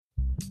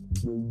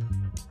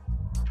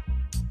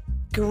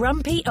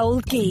Grumpy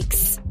Old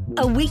Geeks,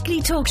 a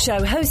weekly talk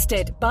show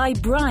hosted by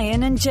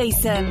Brian and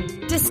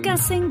Jason,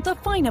 discussing the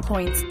finer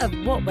points of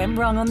what went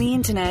wrong on the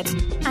internet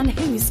and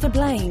who's to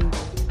blame.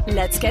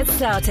 Let's get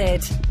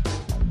started.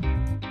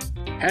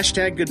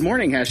 Hashtag good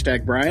morning,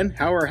 hashtag Brian.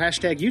 How are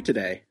hashtag you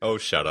today? Oh,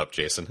 shut up,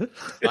 Jason.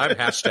 I'm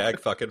hashtag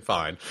fucking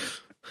fine.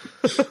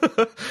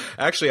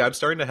 Actually, I'm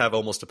starting to have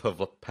almost a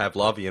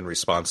Pavlovian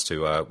response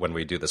to when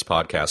we do this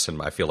podcast,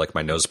 and I feel like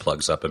my nose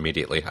plugs up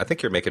immediately. I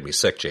think you're making me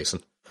sick,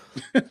 Jason.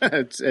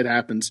 It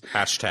happens.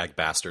 Hashtag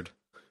bastard.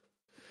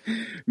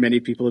 Many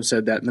people have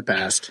said that in the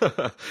past.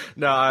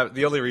 No,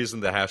 the only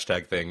reason the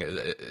hashtag thing,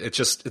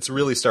 it's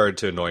really started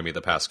to annoy me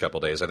the past couple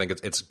days. I think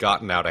it's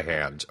gotten out of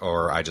hand,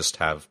 or I just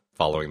have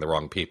following the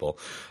wrong people.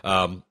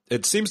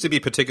 It seems to be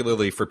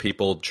particularly for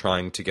people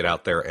trying to get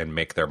out there and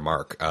make their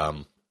mark.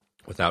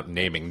 Without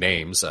naming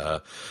names,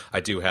 I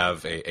do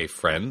have a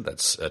friend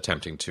that's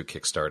attempting to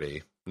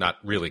kickstart not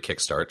really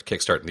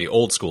kickstart in the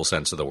old school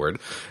sense of the word,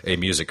 a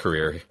music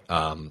career.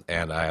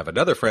 And I have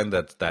another friend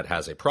that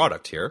has a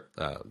product here,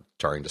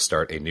 trying to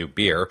start a new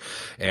beer.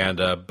 And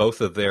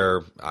both of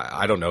their,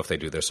 I don't know if they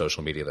do their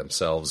social media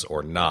themselves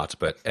or not,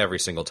 but every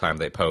single time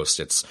they post,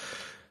 it's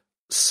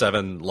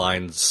 7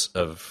 lines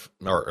of,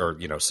 or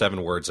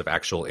 7 words of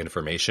actual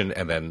information,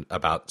 and then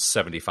about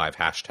 75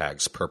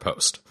 hashtags per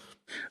post.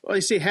 Well,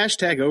 you see,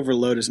 hashtag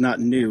overload is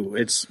not new.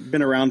 It's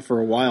been around for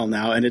a while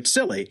now, and it's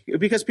silly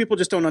because people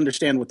just don't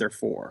understand what they're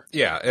for.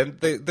 Yeah, and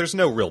there's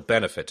no real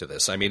benefit to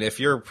this. I mean, if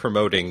you're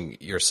promoting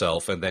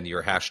yourself and then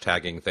you're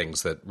hashtagging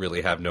things that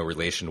really have no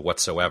relation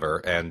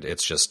whatsoever, and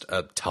it's just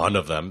a ton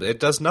of them, it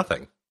does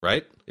nothing,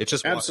 right? It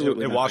just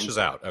absolutely it washes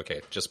out.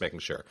 Okay, just making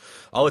sure.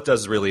 All it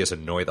does really is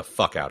annoy the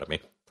fuck out of me.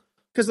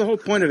 Because the whole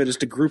point of it is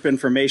to group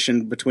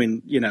information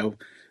between,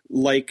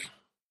 like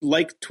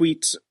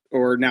tweets,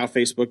 or now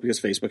Facebook,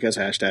 because Facebook has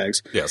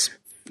hashtags. Yes.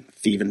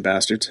 Thieving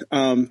bastards.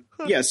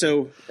 Yeah,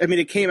 so, I mean,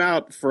 it came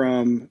out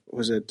from,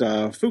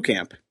 Foo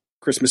Camp,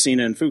 Chris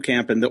Messina and Foo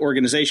Camp and the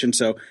organization,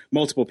 so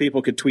multiple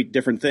people could tweet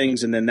different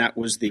things, and then that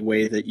was the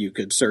way that you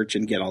could search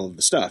and get all of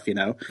the stuff,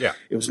 Yeah.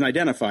 It was an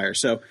identifier.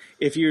 So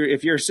if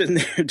you're sitting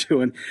there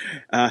doing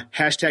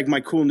hashtag my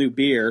cool new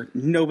beer,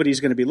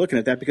 nobody's going to be looking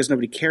at that because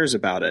nobody cares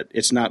about it.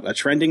 It's not a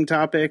trending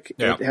topic.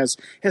 Yeah. It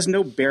has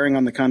no bearing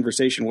on the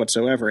conversation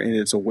whatsoever, and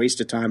it's a waste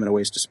of time and a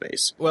waste of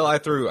space. Well, I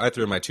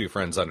threw my 2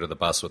 friends under the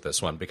bus with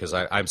this one because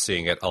I'm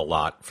seeing it a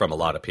lot from a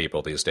lot of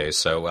people these days.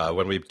 So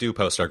when we do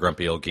post our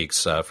Grumpy Old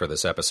Geeks for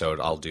this episode,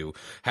 I'll do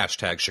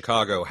hashtag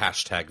Chicago,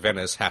 hashtag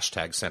Venice,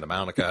 hashtag Santa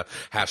Monica,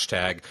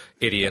 hashtag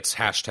idiots,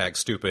 hashtag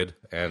stupid,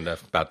 and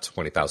about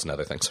 20,000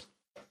 other things.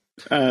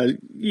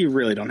 You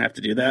really don't have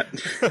to do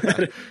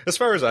that. As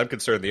far as I'm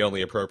concerned, the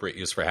only appropriate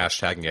use for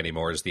hashtagging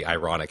anymore is the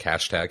ironic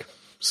hashtag.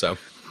 So,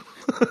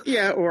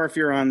 yeah, or if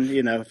you're on,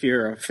 if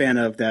you're a fan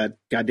of that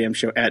goddamn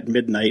show At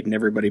Midnight and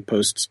everybody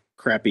posts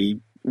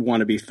crappy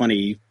wannabe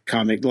funny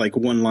comic, like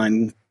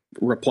one-line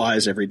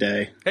replies every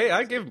day. Hey,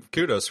 I give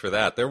kudos for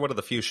that. They're one of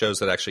the few shows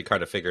that actually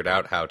kind of figured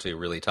out how to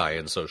really tie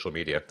in social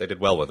media. They did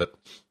well with it.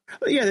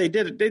 Yeah, they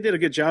did. They did a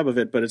good job of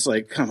it, but it's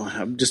like, come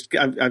on,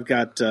 I've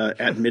got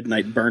At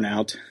Midnight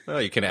burnout. Oh,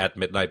 you can At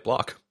Midnight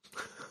block.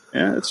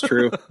 Yeah, that's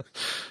true.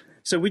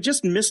 So we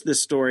just missed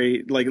this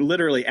story, like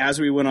literally as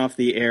we went off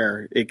the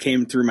air. It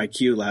came through my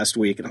queue last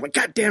week, and I'm like,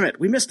 God damn it,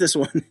 we missed this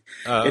one.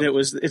 And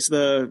it's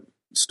the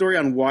story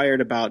on Wired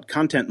about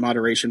content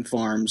moderation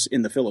farms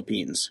in the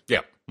Philippines.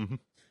 Yeah. Mm-hmm.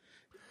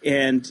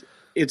 And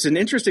it's an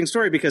interesting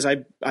story because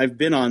I've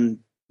been on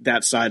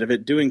that side of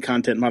it doing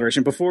content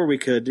moderation before we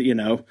could,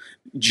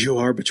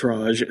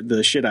 geo-arbitrage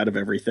the shit out of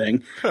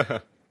everything.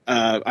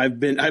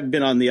 I've been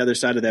on the other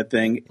side of that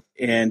thing,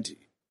 and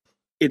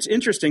it's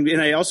interesting.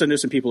 And I also know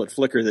some people at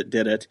Flickr that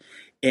did it,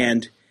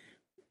 and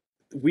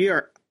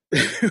we're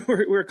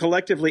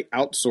collectively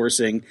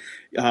outsourcing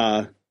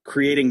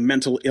creating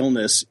mental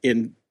illness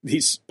in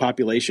these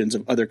populations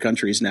of other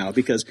countries now,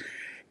 because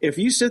if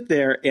you sit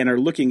there and are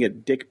looking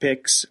at dick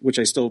pics, which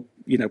I still,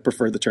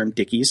 prefer the term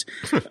dickies,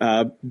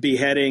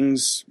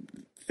 beheadings,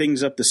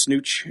 things up the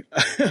snooch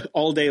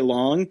all day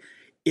long,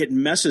 it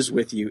messes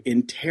with you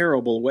in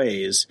terrible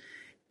ways,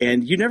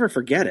 and you never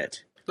forget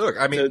it. Look,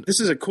 I mean, so this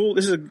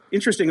is an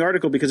interesting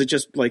article because it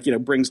just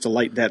brings to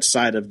light that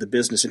side of the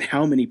business and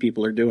how many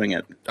people are doing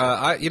it.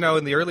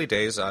 In the early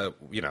days,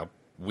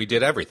 we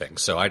did everything.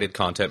 So I did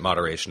content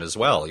moderation as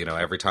well.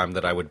 Every time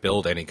that I would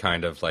build any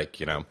kind of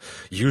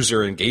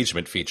user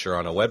engagement feature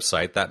on a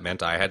website, that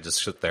meant I had to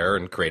sit there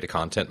and create a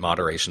content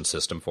moderation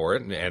system for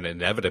it. And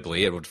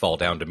inevitably it would fall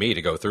down to me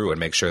to go through and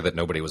make sure that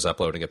nobody was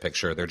uploading a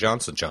picture of their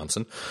Johnson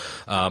Johnson.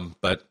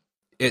 But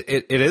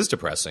it is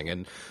depressing.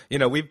 And,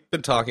 we've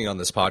been talking on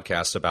this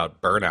podcast about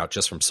burnout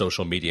just from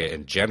social media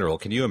in general.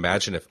 Can you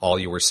imagine if all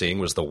you were seeing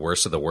was the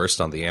worst of the worst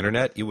on the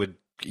internet?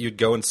 You'd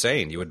go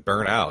insane. You would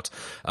burn out.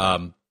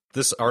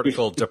 This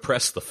article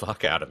depressed the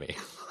fuck out of me.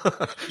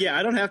 Yeah,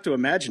 I don't have to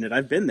imagine it.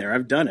 I've been there.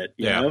 I've done it.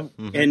 You know?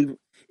 Mm-hmm. And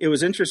it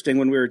was interesting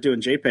when we were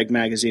doing JPEG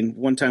Magazine.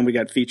 One time we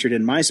got featured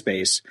in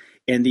MySpace,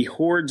 and the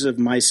hordes of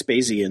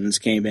MySpacians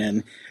came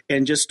in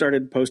and just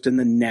started posting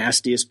the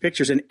nastiest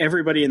pictures. And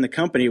everybody in the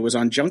company was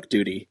on junk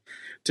duty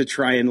to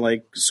try and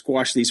like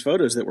squash these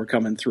photos that were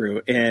coming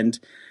through. And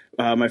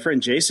my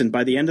friend Jason,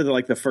 by the end of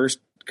the first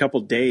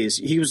couple days,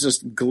 he was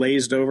just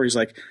glazed over. He's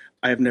like,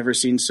 I have never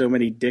seen so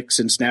many dicks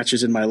and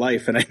snatches in my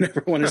life, and I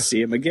never want to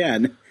see him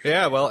again.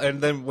 Yeah, well, and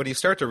then when you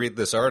start to read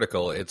this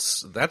article,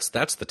 that's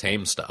the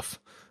tame stuff.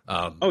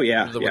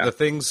 The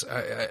things,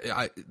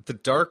 the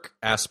dark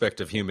aspect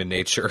of human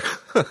nature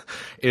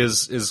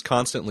is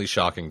constantly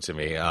shocking to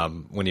me.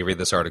 When you read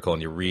this article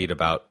and you read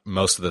about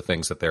most of the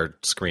things that they're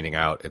screening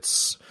out,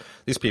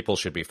 these people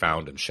should be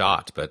found and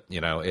shot, but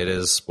it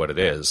is what it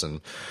is, and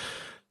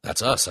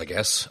that's us, I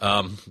guess.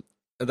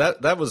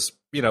 That was,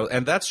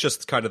 and that's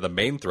just kind of the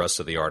main thrust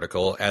of the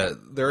article.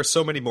 There are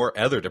so many more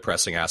other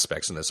depressing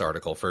aspects in this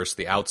article. First,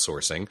 the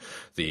outsourcing,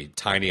 the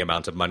tiny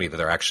amount of money that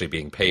they're actually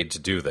being paid to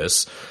do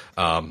this.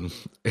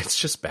 It's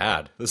just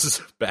bad. This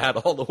is bad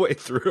all the way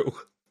through.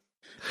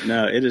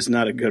 No, it is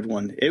not a good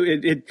one.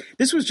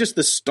 This was just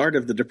the start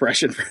of the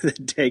depression for the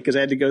day, because I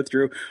had to go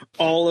through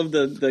all of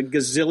the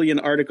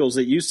gazillion articles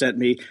that you sent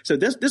me. So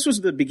this was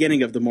the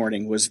beginning of the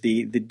morning, was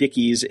the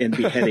Dickies and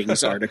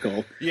beheadings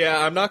article. Yeah,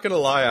 I'm not going to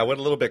lie. I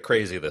went a little bit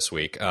crazy this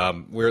week.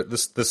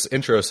 This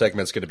intro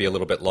segment's going to be a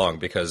little bit long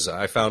because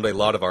I found a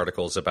lot of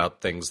articles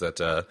about things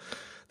that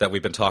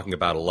we've been talking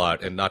about a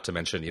lot, and not to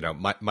mention,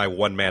 my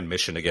one-man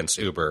mission against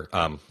Uber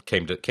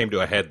came to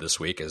a head this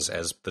week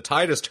as the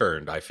tide has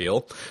turned, I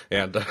feel,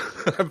 and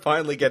I'm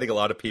finally getting a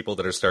lot of people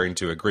that are starting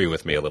to agree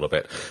with me a little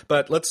bit.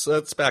 But let's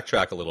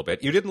backtrack a little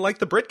bit. You didn't like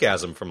the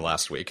Britgasm from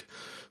last week.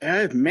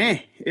 It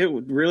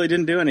really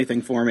didn't do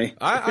anything for me.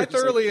 I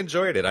thoroughly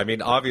enjoyed it. I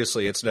mean,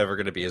 obviously, it's never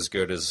going to be as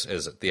good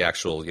as the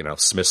actual,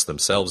 Smiths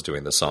themselves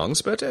doing the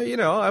songs. But,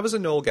 I was a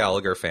Noel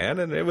Gallagher fan,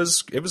 and it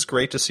was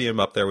great to see him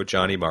up there with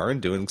Johnny Marr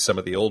and doing some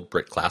of the old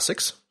Brit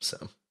classics.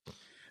 So,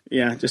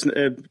 yeah, just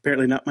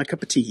apparently not my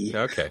cup of tea.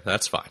 Okay,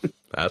 that's fine.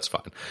 That's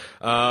fine.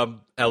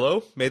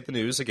 Ello made the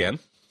news again.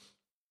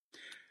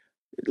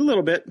 A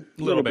little bit.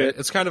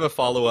 It's kind of a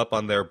follow-up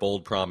on their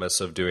bold promise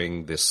of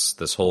doing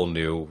this whole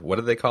new, what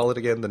do they call it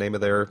again? The name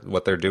of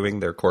what they're doing,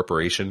 their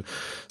corporation,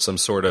 some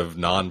sort of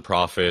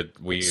non-profit.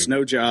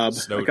 Snow job.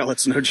 I call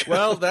it Snow job.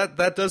 Well,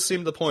 that does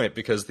seem the point,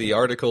 because the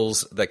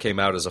articles that came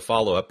out as a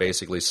follow-up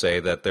basically say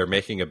that they're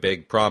making a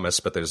big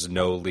promise, but there's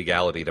no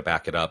legality to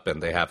back it up,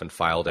 and they haven't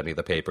filed any of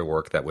the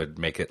paperwork that would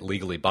make it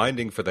legally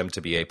binding for them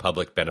to be a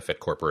public benefit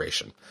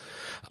corporation.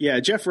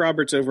 Yeah, Jeff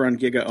Roberts over on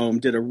Giga Ohm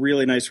did a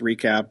really nice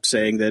recap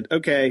saying that,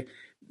 okay,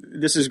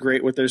 this is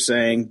great what they're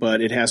saying,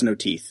 but it has no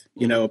teeth.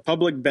 A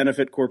public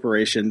benefit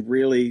corporation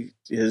really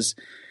is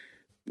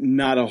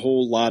not a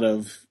whole lot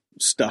of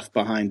stuff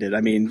behind it.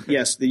 I mean,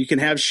 yes, you can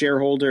have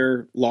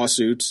shareholder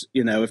lawsuits.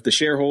 If the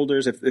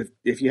shareholders,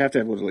 if you have to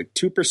have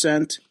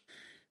 2%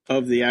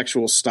 of the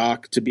actual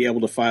stock to be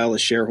able to file a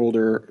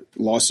shareholder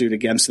lawsuit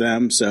against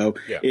them. So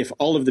if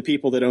all of the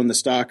people that own the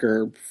stock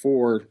are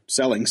for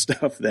selling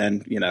stuff,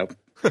 then,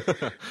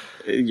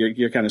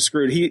 you're kind of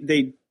screwed.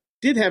 They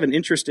did have an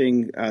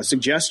interesting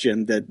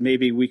suggestion that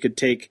maybe we could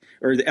take,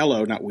 or the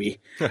Ello, not we,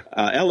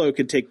 Ello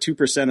could take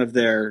 2% of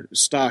their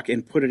stock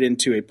and put it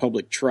into a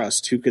public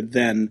trust who could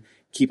then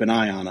keep an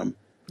eye on them.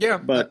 Yeah,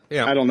 but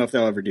I don't know if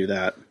they'll ever do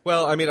that.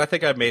 Well, I mean, I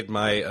think I made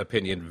my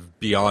opinion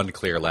beyond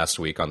clear last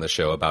week on the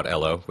show about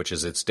Ello, which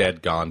is it's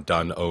dead, gone,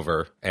 done,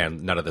 over,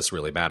 and none of this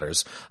really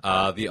matters.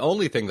 The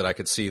only thing that I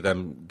could see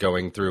them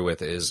going through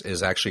with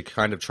is actually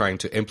kind of trying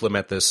to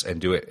implement this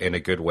and do it in a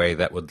good way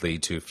that would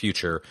lead to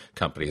future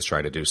companies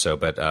trying to do so.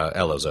 But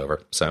Ello's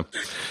over. So,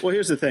 well,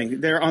 here's the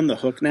thing: they're on the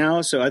hook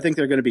now, so I think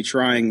they're going to be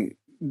trying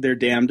their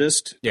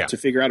damnedest to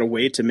figure out a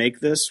way to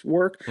make this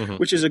work,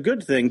 which is a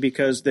good thing,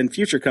 because then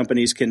future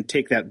companies can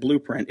take that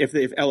blueprint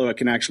if Ello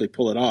can actually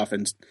pull it off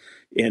and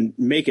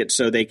make it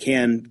so they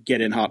can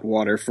get in hot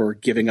water for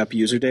giving up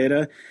user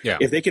data. Yeah.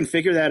 If they can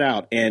figure that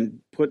out and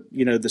put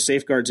the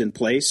safeguards in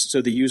place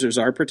so the users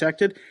are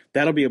protected,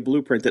 that'll be a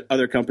blueprint that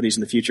other companies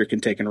in the future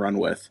can take and run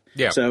with.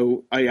 Yeah.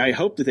 So I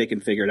hope that they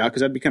can figure it out, because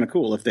that'd be kind of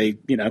cool if they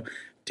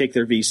take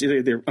their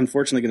VC. They're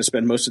unfortunately going to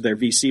spend most of their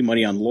VC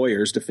money on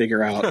lawyers to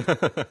figure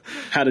out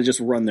how to just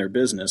run their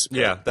business. But,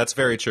 yeah, that's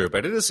very true.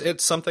 But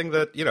it's something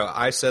that,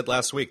 I said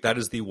last week, that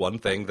is the one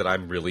thing that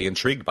I'm really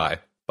intrigued by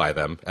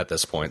them at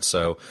this point.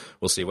 So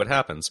we'll see what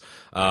happens.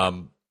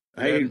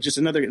 Just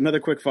another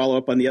quick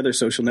follow-up on the other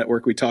social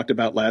network we talked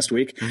about last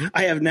week. Mm-hmm.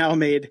 I have now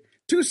made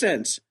 2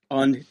 cents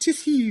on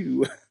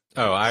Tissue.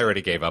 Oh, I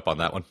already gave up on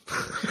that one.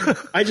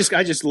 I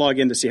just log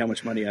in to see how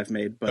much money I've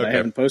made, but I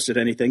haven't posted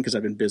anything because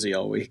I've been busy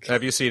all week.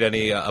 Have you seen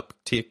any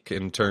uptick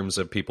in terms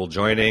of people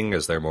joining?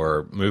 Is there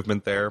more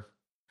movement there?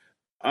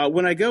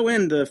 When I go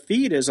in, the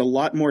feed is a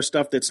lot more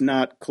stuff that's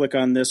not click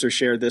on this or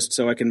share this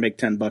so I can make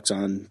 $10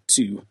 on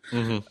two.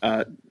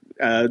 Mm-hmm.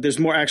 There's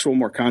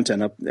more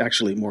content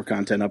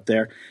up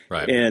there.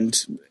 Right.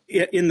 And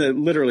in the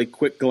literally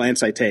quick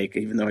glance I take,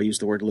 even though I use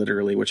the word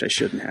literally, which I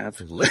shouldn't have.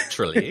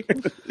 Literally.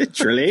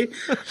 Literally.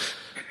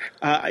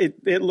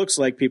 It looks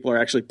like people are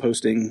actually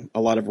posting a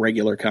lot of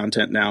regular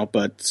content now,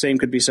 but same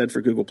could be said for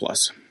Google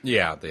Plus.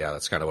 Yeah,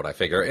 that's kind of what I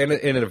figure. And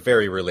in a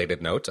very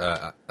related note,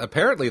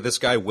 apparently this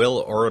guy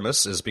Will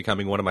Oramus is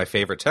becoming one of my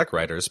favorite tech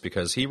writers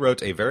because he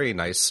wrote a very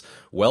nice,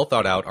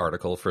 well-thought-out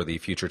article for the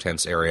Future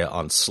Tense area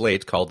on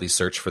Slate called The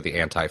Search for the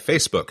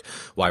Anti-Facebook,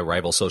 Why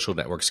Rival Social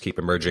Networks Keep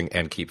Emerging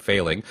and Keep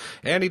Failing.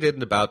 And he did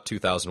in about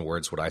 2,000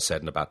 words what I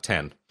said in about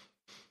 10.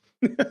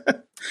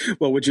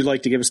 Well, would you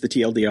like to give us the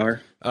TLDR?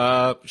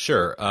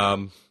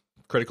 Sure.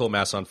 Critical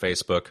mass on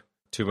Facebook.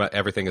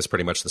 Everything is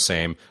pretty much the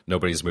same.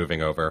 Nobody's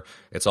moving over.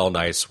 It's all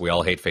nice. We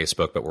all hate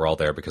Facebook, but we're all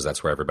there because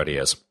that's where everybody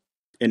is.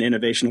 And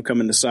innovation will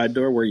come in the side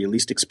door where you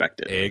least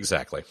expect it.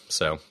 Exactly.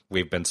 So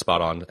we've been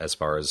spot on as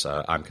far as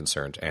I'm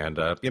concerned. And,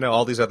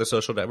 all these other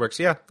social networks,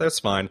 yeah, that's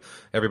fine.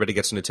 Everybody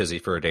gets in a tizzy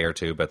for a day or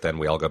two, but then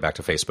we all go back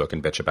to Facebook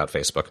and bitch about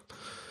Facebook.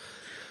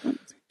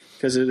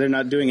 Because they're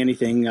not doing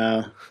anything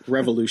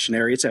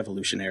revolutionary. It's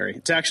evolutionary.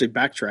 It's actually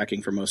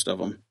backtracking for most of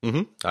them.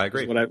 Mm-hmm. I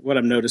agree. What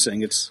I'm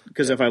noticing. It's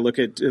because if I look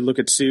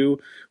at Sue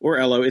or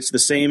Ello, it's the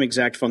same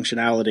exact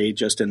functionality,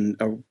 just in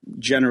a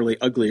generally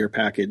uglier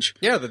package.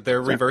 Yeah,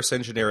 they're reverse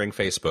engineering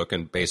Facebook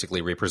and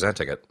basically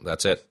representing it.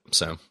 That's it.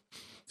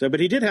 But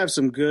he did have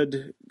some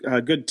good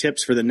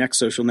tips for the next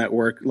social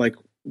network, like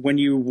when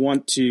you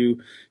want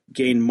to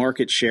gain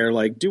market share,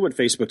 like do what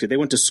Facebook did. They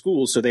went to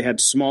schools, so they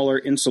had smaller,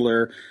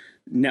 insular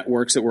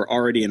networks that were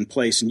already in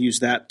place and use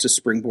that to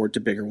springboard to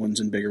bigger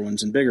ones and bigger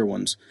ones and bigger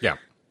ones. Yeah.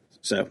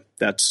 So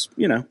that's,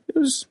 it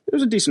was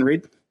a decent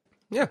read.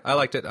 Yeah, I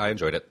liked it. I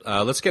enjoyed it.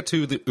 Let's get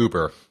to the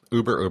Uber,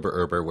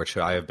 which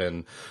I have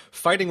been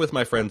fighting with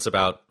my friends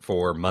about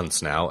for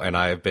months now. And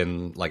I have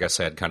been, like I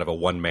said, kind of a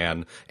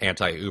one-man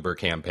anti-Uber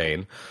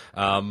campaign.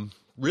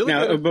 Really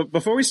now, good. But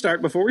before we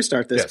start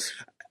this, yes.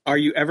 Are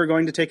you ever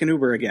going to take an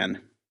Uber again?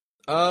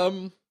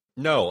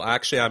 No,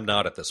 actually, I'm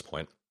not at this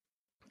point.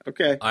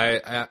 Okay.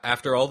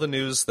 After all the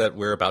news that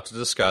we're about to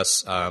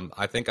discuss,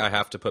 I think I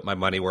have to put my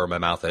money where my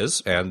mouth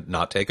is and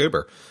not take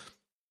Uber.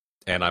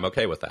 And I'm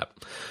okay with that.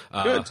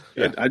 Good.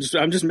 Yeah.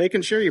 I'm just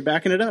making sure you're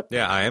backing it up.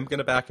 Yeah, I am going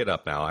to back it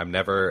up now.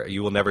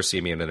 You will never see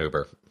me in an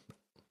Uber.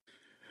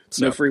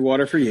 So, no free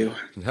water for you.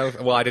 No,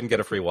 well, I didn't get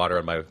a free water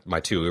on my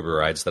 2 Uber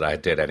rides that I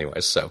did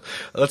anyways. So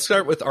let's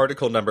start with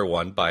article number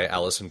 1 by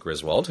Allison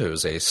Griswold,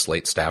 who's a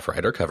Slate staff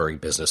writer covering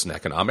business and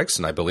economics,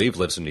 and I believe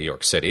lives in New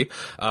York City.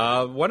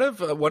 One of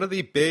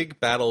the big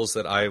battles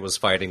that I was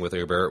fighting with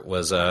Uber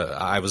was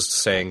I was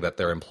saying that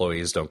their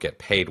employees don't get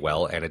paid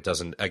well, and it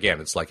doesn't. Again,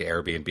 it's like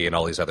Airbnb and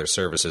all these other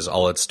services.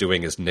 All it's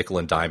doing is nickel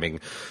and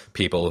diming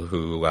people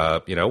who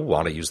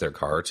want to use their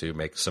car to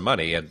make some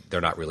money, and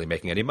they're not really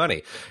making any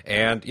money.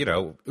 And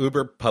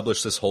Uber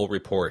published this whole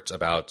report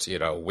about,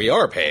 we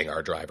are paying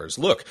our drivers.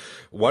 Look,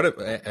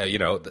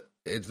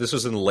 this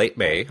was in late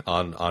May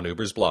on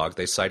Uber's blog.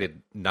 They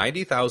cited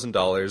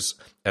 $90,000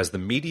 as the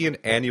median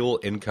annual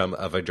income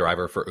of a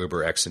driver for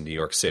UberX in New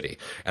York City.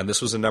 And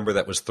this was a number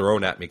that was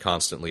thrown at me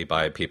constantly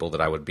by people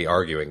that I would be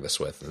arguing this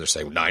with. And they're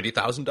saying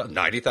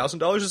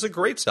 $90,000 is a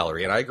great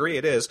salary. And I agree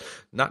it is.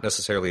 Not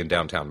necessarily in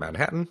downtown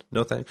Manhattan,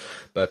 no thing.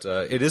 But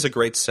it is a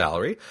great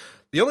salary.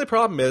 The only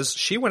problem is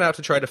she went out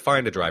to try to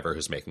find a driver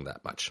who's making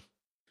that much.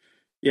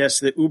 Yes,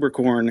 the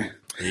Ubercorn.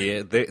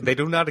 Yeah, they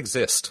do not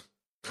exist.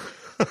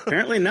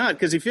 Apparently not,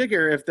 because you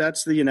figure if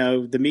that's the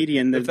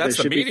median, if that's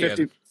should the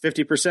median, be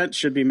 50%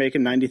 should be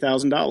making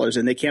 $90,000,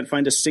 and they can't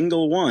find a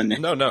single one.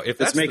 No, if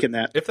that's making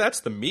that. If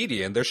that's the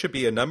median, there should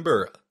be a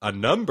number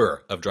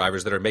of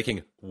drivers that are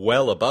making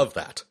well above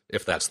that.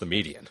 If that's the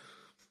median,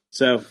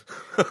 so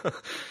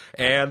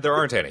and there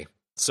aren't any,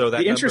 so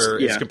that number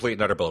is complete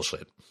and utter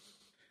bullshit.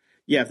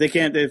 Yeah, if they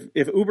can't,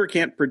 if Uber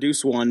can't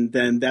produce one,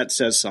 then that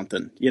says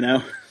something,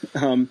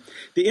 The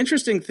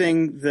interesting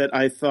thing that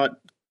I thought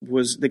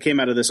that came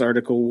out of this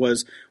article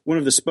was one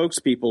of the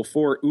spokespeople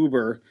for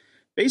Uber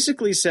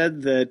basically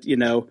said that,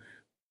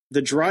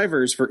 the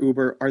drivers for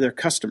Uber are their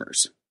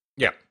customers.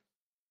 Yeah.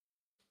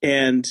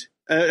 And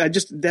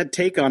that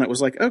take on it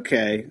was like,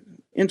 okay,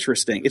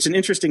 interesting. It's an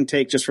interesting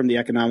take just from the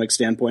economic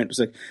standpoint. It's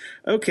like,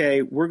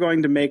 okay, we're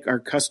going to make our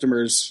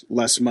customers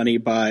less money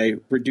by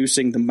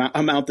reducing the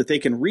amount that they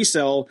can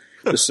resell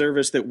the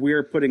service that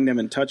we're putting them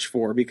in touch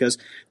for, because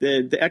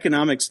the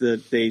economics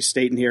that they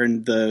state in here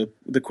and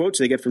the quotes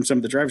they get from some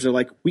of the drivers are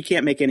like, we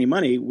can't make any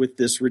money with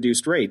this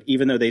reduced rate,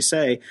 even though they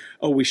say,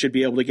 oh, we should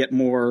be able to get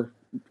more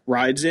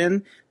rides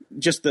in.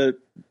 Just the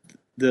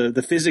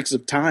physics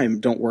of time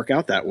don't work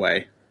out that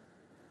way.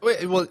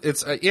 Well,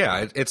 it's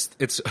it's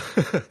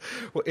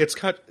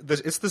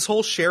this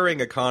whole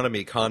sharing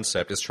economy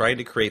concept is trying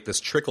to create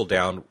this trickle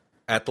down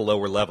at the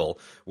lower level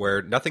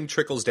where nothing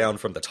trickles down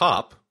from the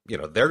top.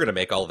 They're going to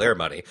make all their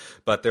money,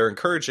 but they're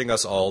encouraging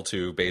us all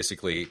to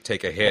basically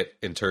take a hit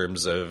in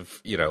terms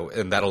of,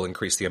 and that'll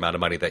increase the amount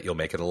of money that you'll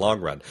make in the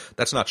long run.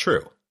 That's not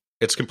true.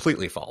 It's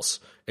completely false.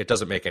 It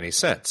doesn't make any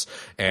sense.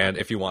 And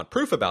if you want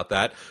proof about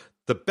that,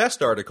 the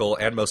best article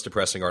and most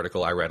depressing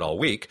article I read all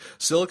week,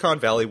 Silicon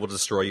Valley will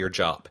destroy your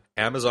job.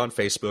 Amazon,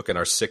 Facebook, and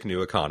our sick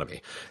new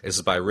economy. This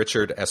is by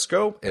Richard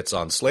Esco. It's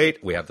on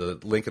Slate. We have the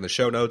link in the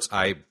show notes.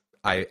 I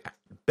I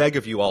beg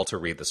of you all to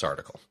read this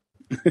article.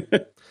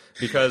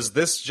 Because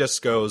this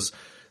just goes,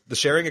 the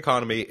sharing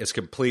economy is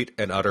complete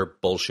and utter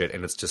bullshit,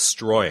 and it's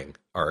destroying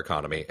our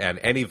economy, and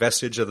any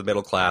vestige of the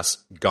middle class,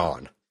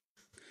 gone.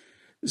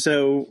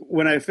 So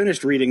when I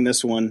finished reading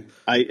this one,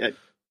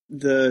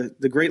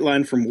 the great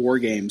line from War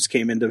Games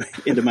came into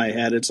my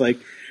head. It's like,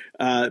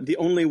 the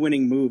only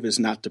winning move is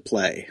not to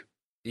play.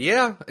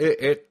 Yeah,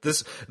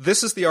 this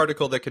is the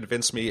article that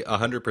convinced me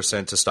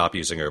 100% to stop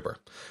using Uber.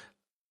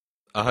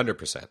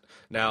 100%.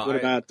 Now,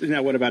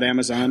 what about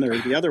Amazon or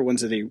the other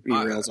ones that he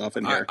rails off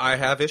in here? I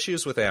have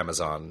issues with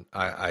Amazon.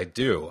 I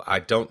do. I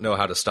don't know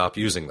how to stop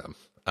using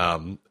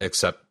them,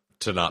 except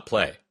to not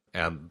play,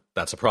 and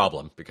that's a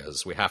problem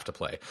because we have to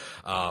play.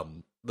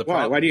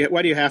 Why? Why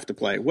do you have to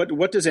play?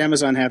 What does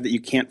Amazon have that you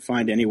can't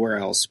find anywhere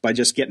else by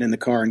just getting in the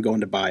car and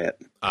going to buy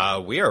it?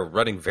 We are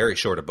running very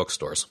short of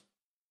bookstores.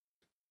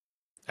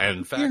 And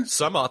in fact,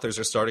 some authors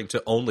are starting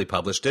to only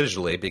publish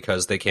digitally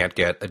because they can't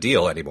get a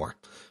deal anymore.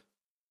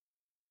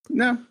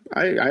 No,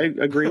 I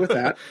agree with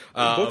that.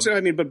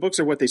 Books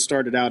are what they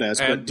started out as.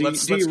 But do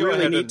you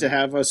really need to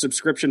have a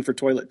subscription for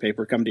toilet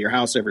paper come to your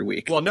house every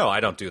week? Well, no,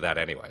 I don't do that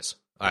anyways.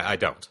 I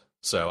don't.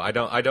 So I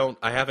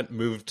haven't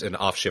moved and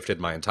off-shifted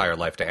my entire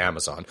life to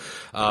Amazon.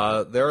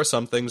 There are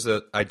some things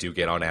that I do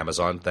get on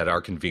Amazon that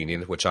are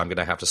convenient, which I'm going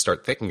to have to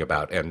start thinking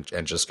about and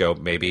just go,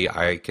 maybe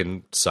I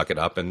can suck it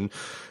up and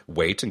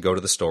wait and go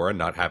to the store and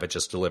not have it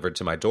just delivered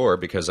to my door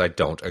because I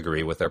don't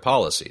agree with their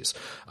policies.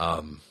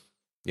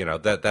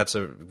 That's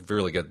a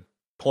really good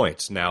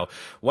point. Now,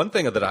 one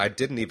thing that I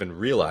didn't even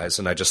realize,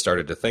 and I just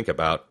started to think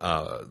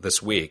about this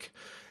week,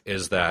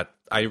 is that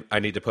I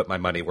need to put my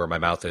money where my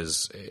mouth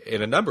is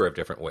in a number of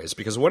different ways.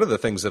 Because one of the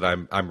things that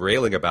I'm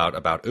railing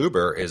about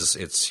Uber is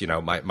it's,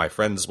 my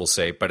friends will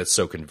say, but it's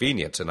so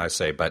convenient. And I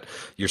say, but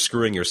you're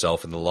screwing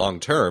yourself in the long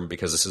term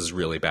because this is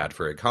really bad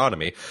for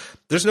economy.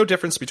 There's no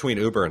difference between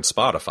Uber and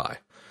Spotify.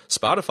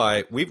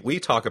 Spotify,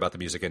 we talk about the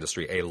music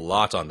industry a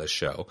lot on this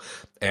show,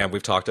 and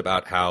we've talked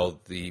about how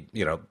the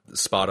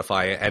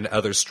Spotify and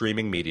other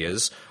streaming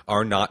medias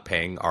are not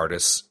paying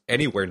artists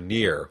anywhere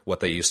near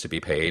what they used to be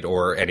paid,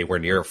 or anywhere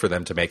near for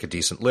them to make a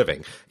decent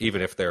living,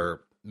 even if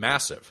they're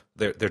massive.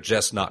 They're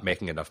just not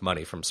making enough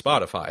money from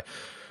Spotify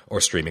or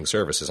streaming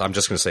services. I'm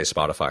just going to say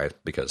Spotify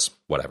because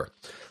whatever.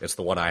 It's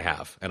the one I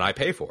have, and I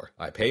pay for.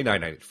 I pay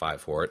 $9.95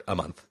 for it a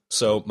month.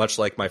 So much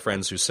like my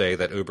friends who say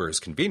that Uber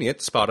is convenient,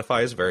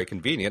 Spotify is very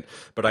convenient,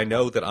 but I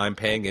know that I'm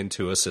paying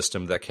into a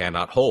system that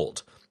cannot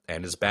hold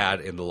and is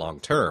bad in the long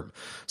term.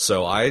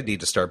 So I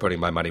need to start putting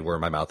my money where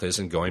my mouth is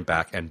and going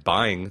back and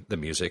buying the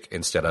music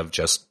instead of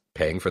just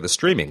paying for the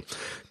streaming,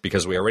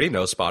 because we already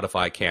know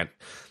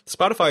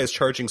Spotify is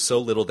charging so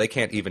little they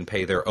can't even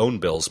pay their own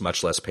bills,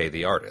 much less pay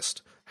the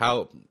artist.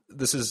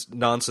 This is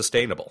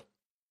non-sustainable.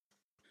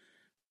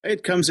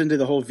 It comes into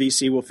the whole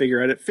VC will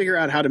figure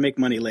out how to make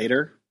money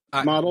later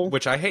model,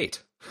 which I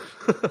hate.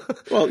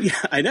 Well, yeah,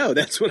 I know.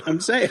 That's what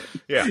I'm saying.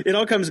 Yeah. It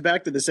all comes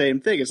back to the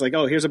same thing. It's like,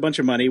 oh, here's a bunch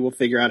of money. We'll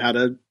figure out how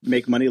to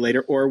make money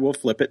later, or we'll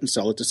flip it and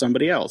sell it to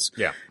somebody else.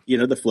 Yeah.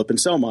 The flip and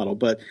sell model.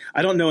 But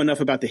I don't know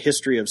enough about the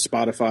history of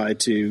Spotify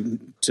to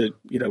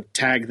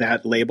tag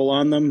that label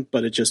on them.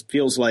 But it just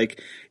feels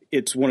like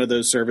it's one of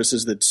those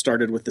services that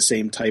started with the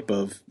same type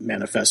of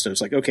manifesto.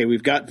 It's like, okay,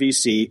 we've got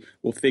VC,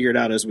 we'll figure it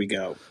out as we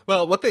go.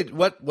 Well, what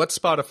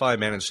Spotify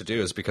managed to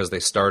do is, because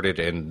they started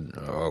in,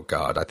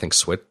 I think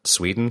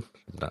Sweden,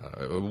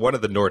 one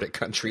of the Nordic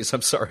countries.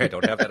 I'm sorry, I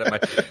don't have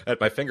that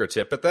at my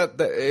fingertip. But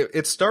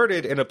it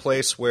started in a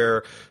place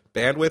where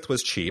bandwidth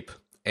was cheap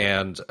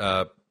and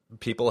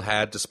people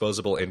had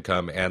disposable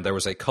income, and there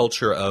was a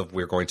culture of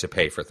we're going to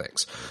pay for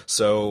things.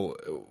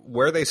 So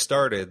where they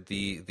started,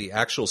 the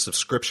actual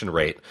subscription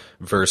rate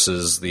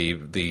versus the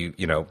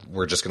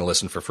we're just going to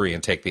listen for free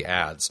and take the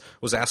ads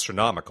was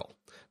astronomical.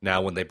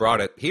 Now, when they brought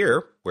it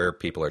here, where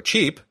people are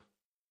cheap,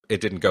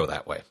 it didn't go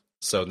that way.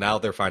 So now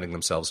they're finding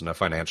themselves in a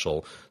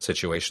financial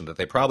situation that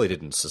they probably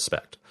didn't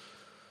suspect.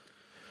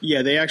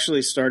 Yeah, they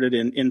actually started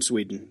in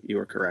Sweden. You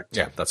were correct.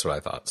 Yeah, that's what I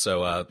thought.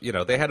 So,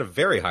 they had a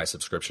very high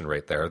subscription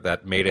rate there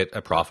that made it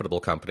a profitable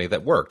company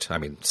that worked. I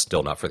mean,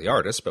 still not for the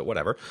artists, but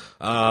whatever.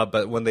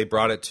 But when they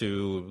brought it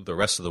to the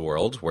rest of the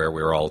world, where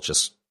we were all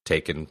just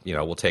taking,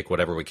 we'll take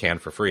whatever we can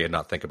for free and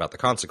not think about the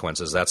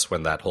consequences, that's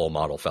when that whole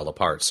model fell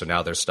apart. So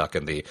now they're stuck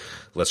in the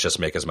let's just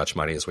make as much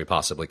money as we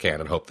possibly can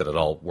and hope that it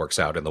all works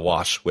out in the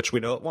wash, which we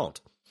know it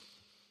won't.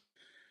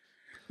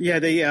 Yeah,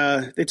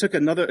 they took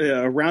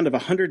another round of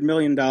 $100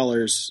 million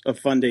of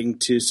funding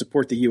to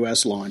support the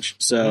U.S. launch.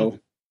 So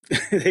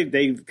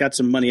they've got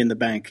some money in the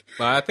bank.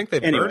 Well, I think they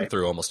burned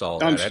through almost all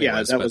of that.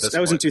 Yeah, that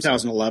was in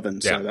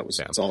 2011. So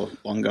it's all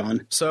long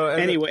gone. So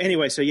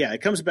anyway, so yeah,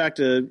 it comes back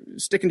to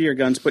sticking to your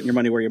guns, putting your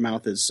money where your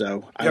mouth is.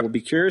 So I will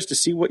be curious to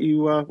see what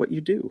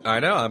you do.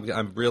 I know.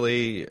 I'm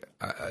really.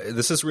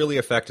 This has really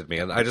affected me,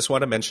 and I just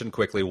want to mention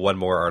quickly one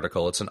more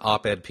article. It's an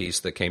op-ed piece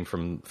that came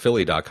from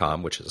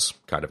Philly.com, which is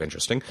kind of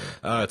interesting.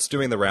 It's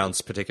doing the rounds,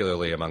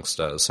 particularly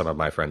amongst some of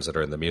my friends that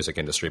are in the music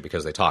industry,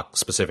 because they talk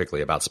specifically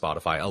about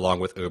Spotify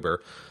along with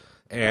Uber.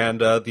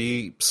 and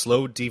the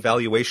slow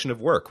devaluation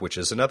of work, which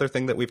is another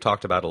thing that we've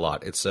talked about a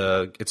lot. It's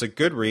a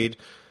good read.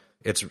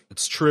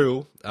 It's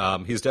true.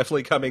 He's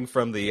definitely coming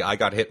from the I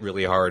got hit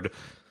really hard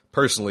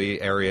personally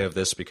area of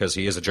this because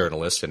he is a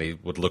journalist and he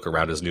would look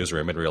around his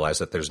newsroom and realize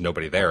that there's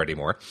nobody there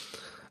anymore.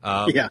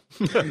 Yeah.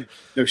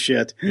 No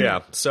shit. Yeah.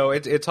 So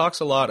it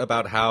talks a lot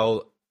about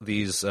how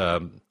these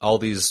all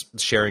these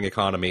sharing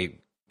economy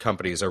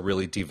companies are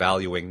really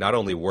devaluing not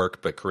only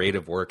work but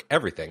creative work,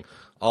 everything,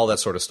 all that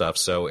sort of stuff.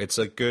 So it's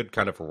a good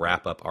kind of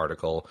wrap-up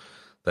article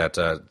that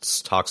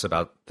talks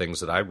about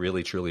things that I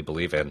really, truly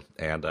believe in.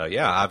 And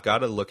I've got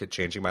to look at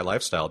changing my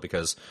lifestyle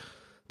because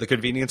the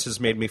convenience has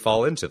made me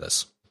fall into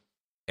this.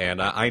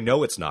 And I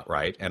know it's not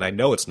right, and I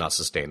know it's not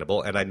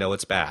sustainable, and I know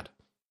it's bad.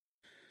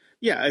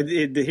 Yeah,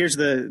 here's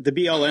the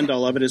be-all,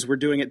 end-all of it is we're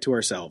doing it to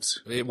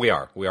ourselves. We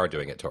are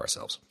doing it to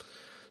ourselves.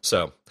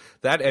 So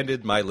that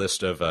ended my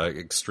list of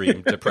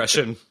extreme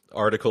depression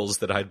articles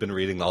that I'd been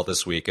reading all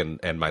this week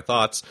and my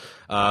thoughts.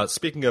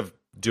 Speaking of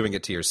doing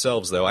it to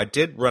yourselves, though, I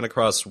did run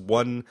across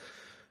one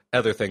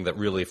other thing that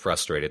really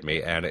frustrated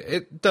me, and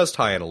it does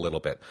tie in a little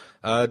bit.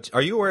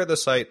 Are you aware of the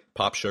site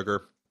Pop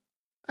Sugar?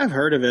 I've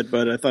heard of it,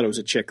 but I thought it was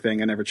a chick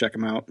thing. I never check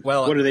them out.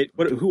 Well, what are they?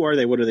 Who are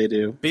they? What do they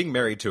do? Being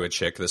married to a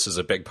chick, this is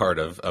a big part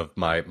of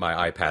my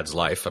iPad's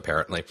life,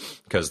 apparently,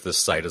 because this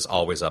site is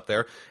always up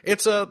there.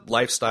 It's a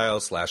lifestyle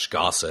 /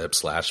 gossip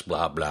 /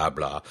 blah, blah,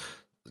 blah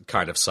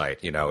kind of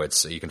site. You know,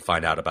 you can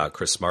find out about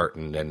Chris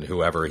Martin and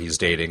whoever he's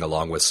dating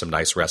along with some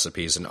nice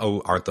recipes and,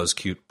 oh, aren't those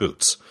cute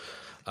boots?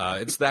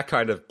 It's that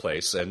kind of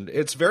place, and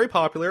it's very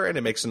popular, and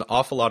it makes an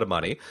awful lot of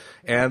money.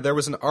 And there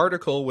was an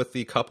article with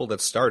the couple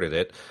that started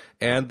it,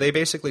 and they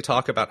basically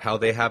talk about how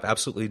they have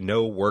absolutely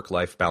no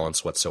work-life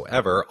balance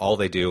whatsoever. All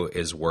they do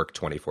is work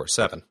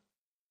 24/7.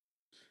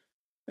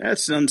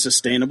 That's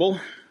unsustainable.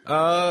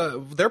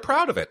 They're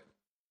proud of it.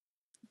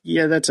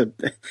 Yeah, that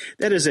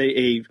is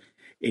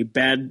a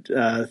bad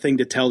thing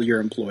to tell your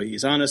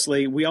employees.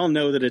 Honestly, we all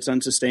know that it's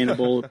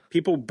unsustainable.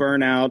 People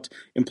burn out,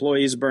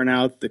 employees burn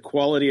out, the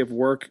quality of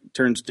work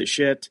turns to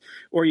shit,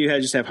 or you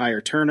just have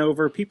higher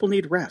turnover. People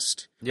need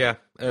rest. Yeah,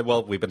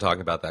 well, we've been talking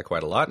about that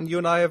quite a lot, and you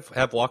and I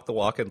have walked the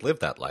walk and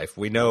lived that life.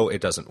 We know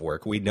it doesn't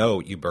work. We know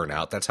you burn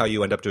out. That's how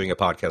you end up doing a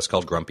podcast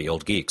called Grumpy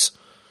Old Geeks.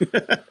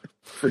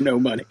 For no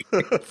money.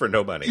 For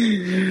no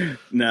money.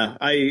 No,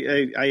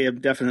 I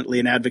am definitely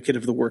an advocate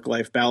of the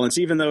work-life balance,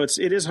 even though it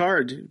is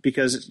hard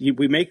because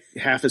we make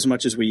half as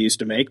much as we used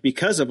to make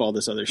because of all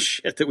this other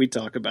shit that we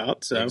talk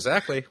about. So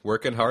exactly.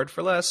 Working hard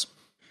for less.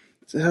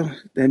 So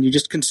then you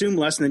just consume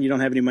less and then you don't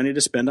have any money to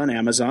spend on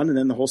Amazon, and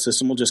then the whole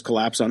system will just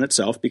collapse on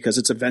itself because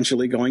it's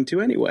eventually going to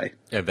anyway.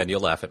 And then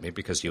you'll laugh at me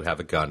because you have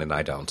a gun and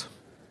I don't.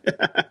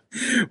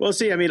 Well,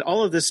 see, I mean,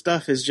 all of this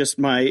stuff is just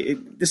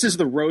this is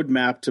the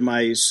roadmap to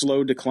my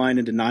slow decline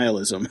into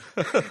nihilism.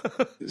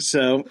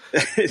 So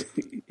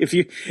if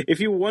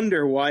you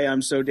wonder why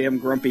I'm so damn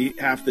grumpy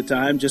half the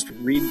time, just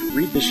read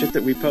the shit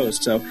that we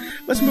post. So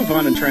let's move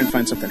on and try and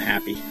find something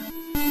happy.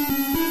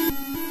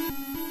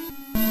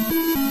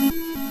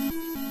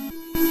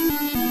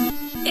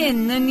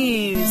 In the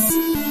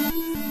news.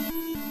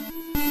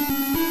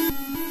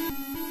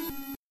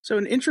 So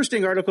an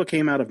interesting article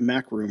came out of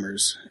Mac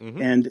Rumors,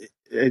 and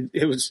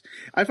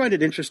I find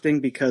it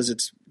interesting because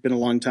it's been a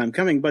long time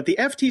coming, but the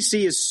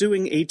FTC is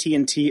suing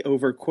AT&T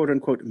over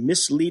quote-unquote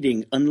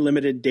misleading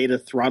unlimited data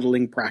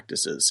throttling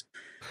practices.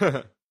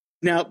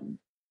 Now,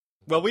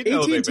 well, we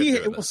know they've been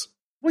doing this.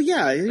 Well,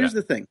 yeah, here's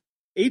the thing.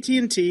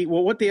 AT&T,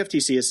 what the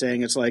FTC is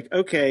saying, it's like,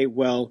 okay,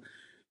 well,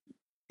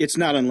 it's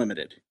not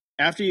unlimited.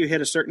 After you hit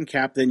a certain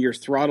cap, then you're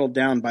throttled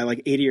down by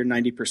like 80 or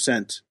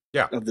 90%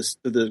 of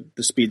the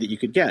speed that you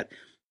could get.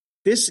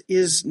 This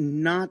is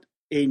not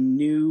a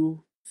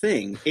new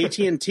thing.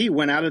 AT&T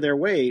went out of their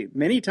way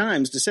many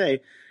times to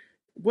say,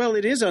 well,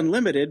 it is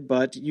unlimited,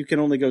 but you can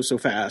only go so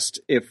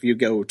fast if you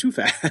go too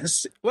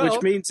fast,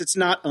 which means it's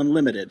not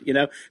unlimited, you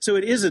know? So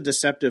it is a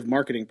deceptive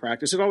marketing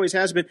practice. It always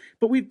has been,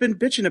 but we've been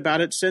bitching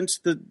about it since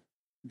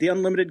the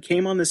unlimited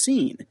came on the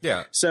scene.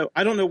 Yeah. So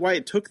I don't know why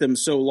it took them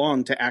so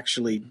long to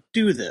actually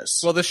do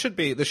this. Well, this should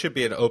be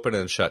an open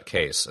and shut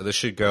case.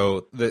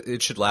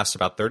 It should last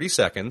about 30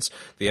 seconds.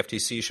 The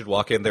FTC should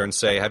walk in there and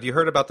say, "Have you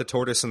heard about the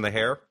tortoise and the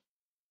hare?"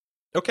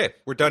 Okay,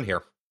 we're done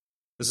here.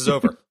 This is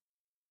over.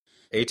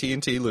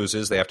 AT&T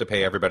loses. They have to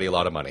pay everybody a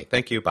lot of money.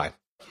 Thank you. Bye.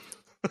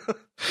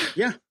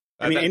 Yeah.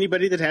 I mean,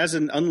 anybody that has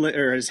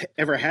has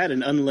ever had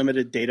an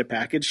unlimited data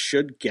package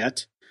should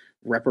get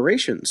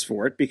reparations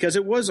for it because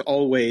it was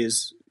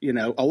always,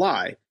 a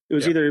lie. It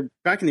was either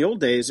back in the old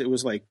days, it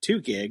was like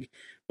 2 gig,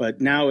 but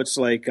now it's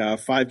like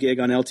 5 gig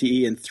on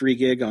LTE and 3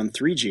 gig on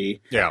 3G.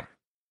 Yeah.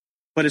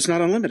 But it's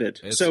not unlimited.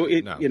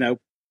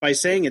 By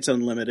saying it's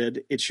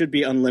unlimited, it should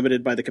be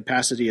unlimited by the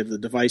capacity of the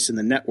device and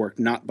the network,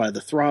 not by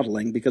the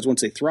throttling, because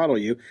once they throttle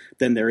you,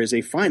 then there is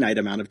a finite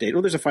amount of data.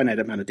 Well, there's a finite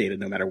amount of data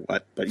no matter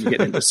what, but you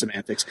get into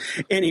semantics.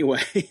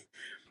 Anyway.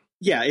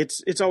 Yeah,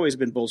 it's always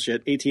been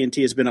bullshit.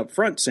 AT&T has been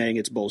upfront saying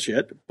it's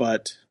bullshit,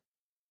 but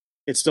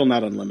It's still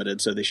not unlimited,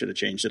 so they should have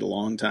changed it a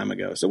long time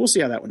ago. So we'll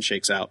see how that one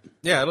shakes out.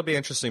 Yeah, it'll be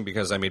interesting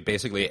because, I mean,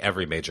 basically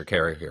every major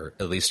carrier,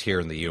 at least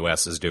here in the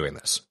U.S., is doing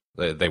this.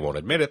 They won't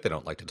admit it. They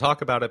don't like to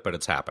talk about it, but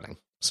it's happening.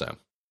 So,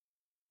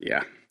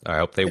 yeah. I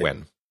hope they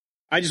win.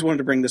 I just wanted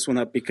to bring this one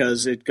up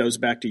because it goes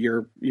back to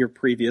your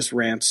previous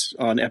rants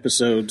on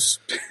episodes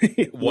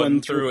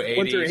 1 through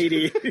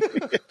 80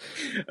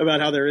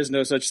 about how there is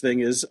no such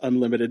thing as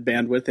unlimited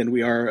bandwidth, and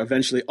we are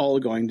eventually all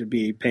going to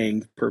be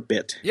paying per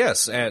bit.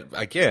 Yes, and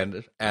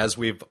again, as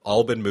we've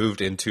all been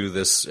moved into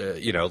this,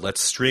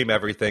 let's stream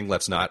everything,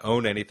 let's not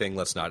own anything,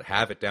 let's not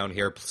have it down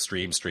here,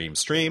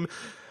 stream.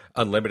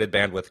 Unlimited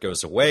bandwidth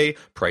goes away.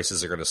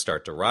 Prices are going to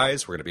start to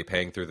rise. We're going to be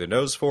paying through the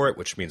nose for it,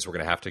 which means we're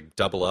going to have to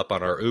double up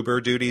on our Uber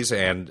duties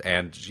and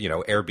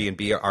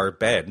Airbnb our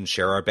bed and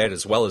share our bed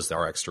as well as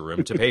our extra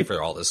room to pay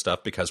for all this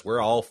stuff because we're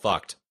all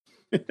fucked.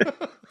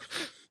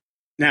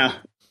 Now,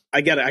 I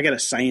got a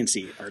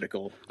science-y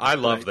article. I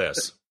love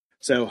this.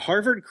 So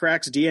Harvard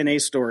cracks DNA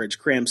storage,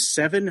 crams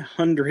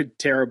 700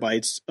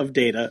 terabytes of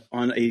data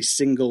on a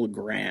single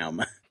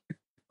gram.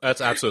 That's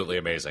absolutely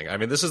amazing. I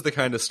mean, this is the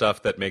kind of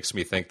stuff that makes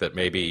me think that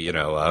maybe,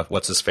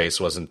 what's-his-face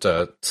wasn't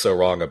so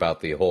wrong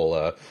about the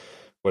whole,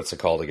 what's it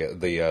called again?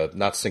 The,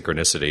 not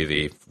synchronicity,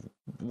 the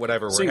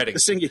whatever we're heading. The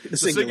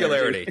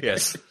singularity,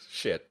 yes.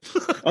 Shit.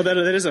 Oh, that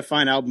is a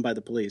fine album by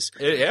the Police.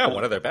 Yeah,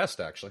 one of their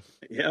best, actually.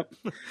 Yep.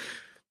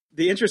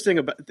 The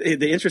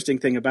interesting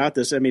thing about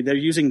this, I mean, they're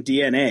using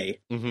DNA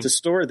to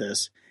store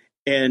this.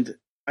 And,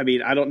 I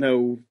mean, I don't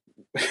know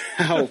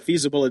how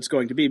feasible it's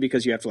going to be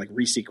because you have to like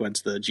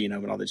resequence the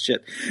genome and all this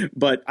shit.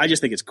 But I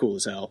just think it's cool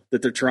as hell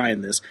that they're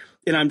trying this.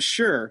 And I'm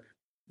sure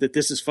that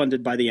this is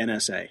funded by the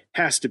NSA.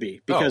 Has to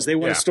be, because they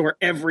want to store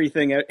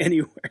everything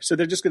anywhere. So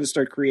they're just going to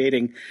start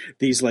creating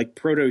these like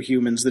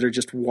proto-humans that are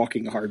just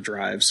walking hard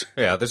drives.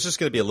 Yeah, there's just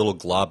going to be a little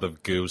glob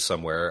of goo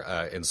somewhere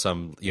in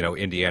some,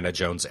 Indiana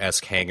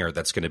Jones-esque hangar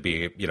that's going to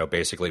be,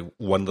 basically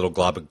one little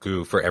glob of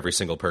goo for every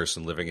single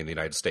person living in the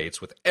United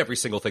States with every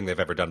single thing they've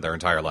ever done their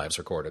entire lives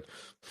recorded.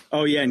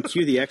 Oh, yeah, and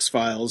cue the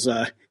X-Files.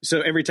 So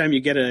every time you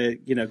get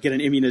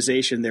an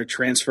immunization, they're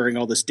transferring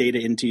all this data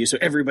into you. So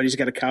everybody's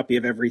got a copy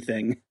of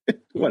everything.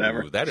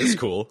 Whatever. Ooh, that is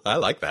cool. I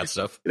like that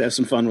stuff. You'd have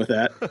some fun with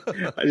that.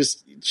 I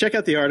just check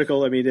out the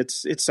article. I mean,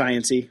 it's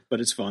sciencey,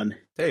 but it's fun.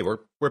 Hey, we're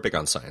big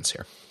on science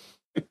here.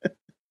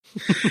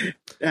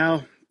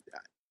 Now,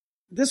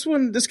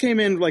 this came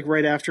in like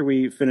right after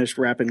we finished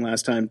wrapping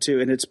last time too,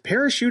 and it's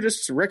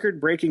parachutists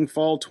record-breaking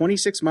fall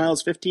 26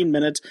 miles 15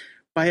 minutes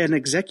by an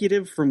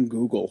executive from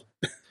Google.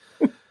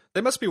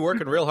 They must be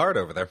working real hard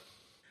over there.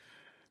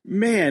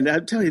 Man,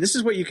 I'm telling you, this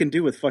is what you can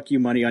do with fuck you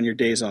money on your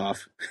days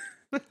off.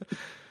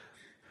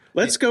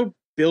 Let's go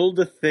build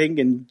a thing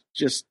and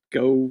just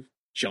go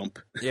jump.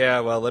 Yeah,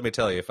 well, let me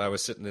tell you, if I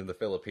was sitting in the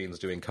Philippines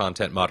doing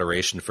content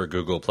moderation for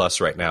Google Plus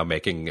right now,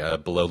 making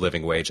below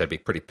living wage, I'd be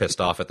pretty pissed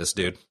off at this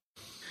dude.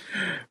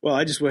 Well,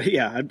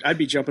 I'd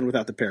be jumping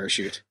without the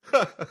parachute.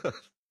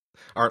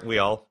 Aren't we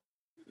all?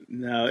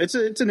 No, it's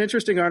an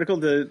interesting article.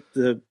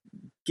 The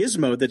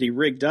gizmo that he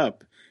rigged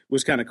up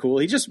was kind of cool.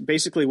 He just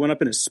basically went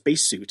up in a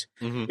spacesuit,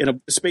 in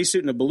a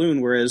spacesuit and a balloon,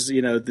 whereas,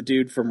 the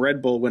dude from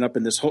Red Bull went up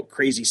in this whole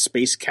crazy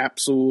space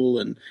capsule.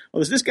 And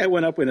this guy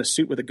went up in a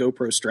suit with a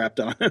GoPro strapped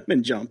on him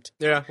and jumped.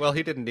 Yeah, well,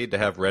 he didn't need to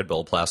have Red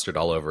Bull plastered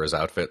all over his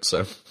outfit,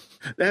 so.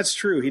 That's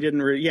true. He didn't.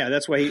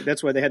 That's why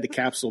they had the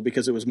capsule,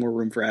 because it was more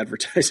room for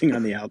advertising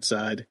on the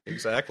outside.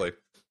 Exactly.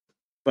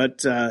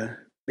 But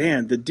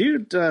man, the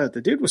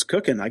dude was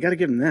cooking. I got to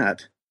give him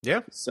that. Yeah.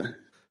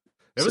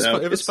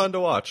 It was fun to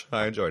watch.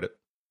 I enjoyed it.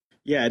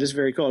 Yeah, it is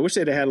very cool. I wish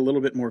they'd had a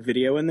little bit more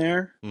video in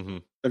there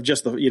of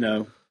just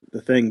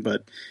the thing,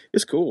 but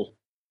it's cool.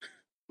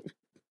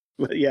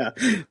 But yeah,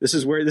 this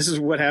is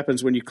what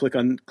happens when you click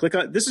on.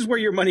 This is where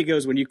your money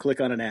goes when you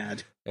click on an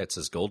ad. It's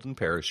his golden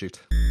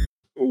parachute.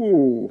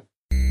 Ooh.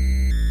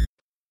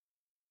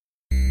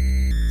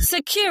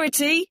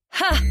 Security.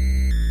 Ha!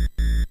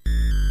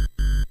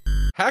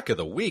 Hack of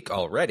the week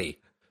already.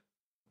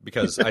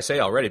 Because I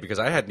say already because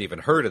I hadn't even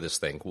heard of this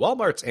thing.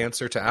 Walmart's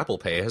answer to Apple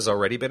Pay has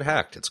already been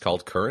hacked. It's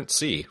called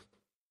Currency,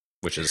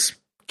 which is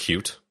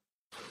cute.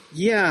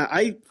 Yeah,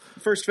 I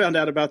first found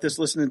out about this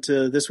listening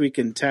to This Week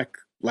in Tech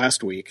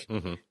last week.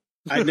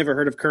 I'd never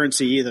heard of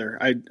Currency either.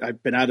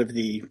 I've been out of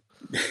the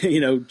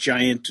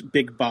giant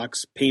big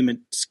box payment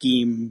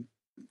scheme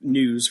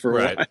news for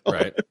a while.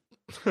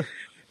 Right.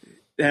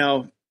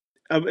 Now,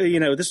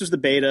 this was the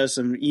beta.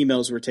 Some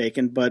emails were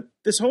taken, but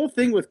this whole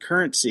thing with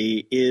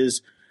Currency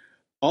is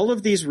all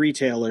of these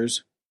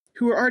retailers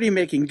who are already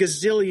making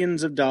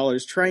gazillions of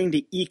dollars trying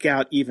to eke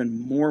out even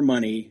more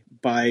money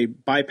by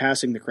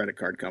bypassing the credit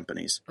card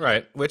companies.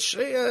 Right, which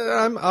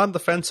I'm on the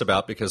fence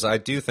about, because I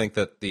do think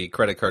that the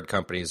credit card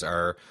companies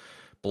are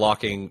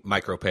blocking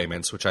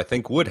micropayments, which I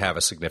think would have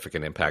a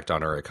significant impact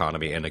on our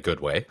economy in a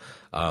good way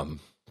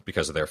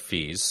because of their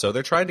fees. So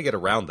they're trying to get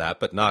around that,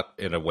 but not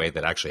in a way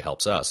that actually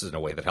helps us, in a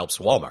way that helps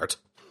Walmart.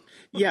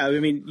 Yeah, I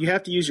mean, you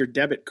have to use your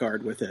debit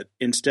card with it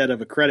instead of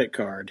a credit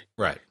card.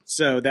 Right.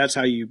 So that's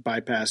how you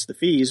bypass the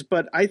fees.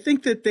 But I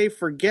think that they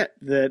forget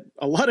that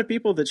a lot of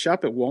people that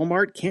shop at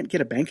Walmart can't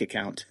get a bank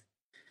account.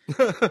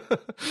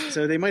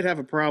 So they might have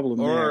a problem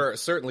or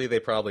certainly they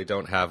probably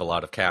don't have a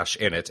lot of cash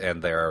in it,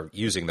 and they're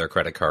using their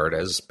credit card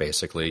as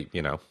basically,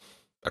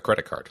 a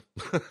credit card.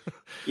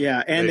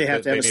 Yeah, and they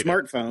have to have a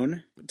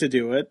smartphone to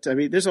do it. I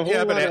mean, there's a whole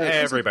lot of...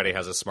 everybody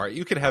has a smart...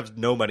 You can have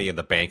no money in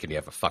the bank and you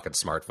have a fucking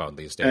smartphone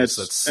these days.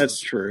 That's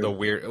true. The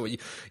weird...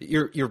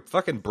 You're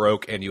fucking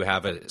broke and you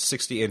have a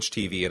 60-inch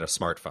TV and a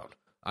smartphone.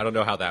 I don't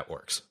know how that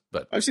works,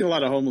 but... I've seen a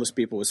lot of homeless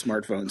people with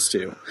smartphones,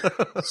 too.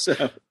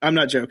 So, I'm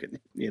not joking,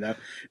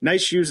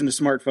 Nice shoes and a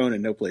smartphone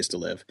and no place to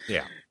live.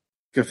 Yeah.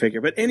 Go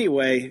figure. But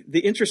anyway, the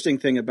interesting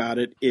thing about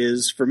it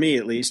is, for me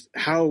at least,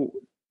 how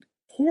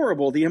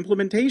horrible the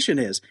implementation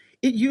is.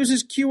 It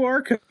uses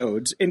QR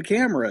codes and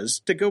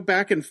cameras to go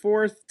back and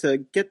forth to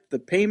get the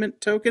payment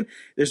token.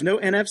 There's no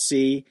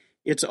NFC.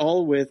 It's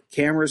all with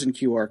cameras and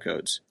QR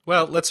codes.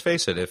 Well, let's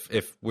face it.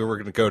 If we were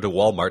going to go to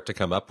Walmart to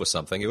come up with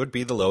something, it would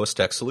be the lowest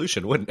tech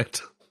solution, wouldn't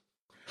it?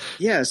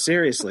 Yeah,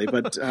 seriously.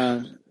 But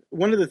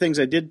one of the things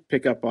I did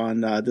pick up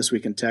on This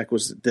Week in Tech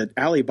was that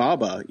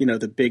Alibaba,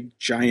 the big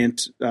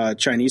giant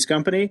Chinese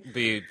company.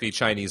 The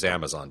Chinese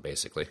Amazon,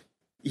 basically.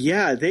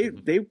 Yeah, they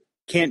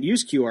can't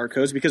use QR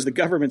codes because the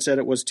government said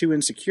it was too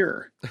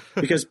insecure.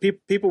 Because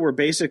people were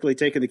basically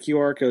taking the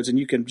QR codes, and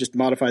you can just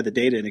modify the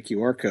data in a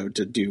QR code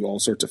to do all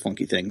sorts of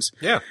funky things.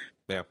 Yeah.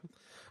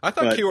 I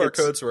thought QR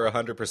codes were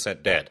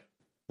 100% dead,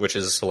 which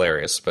is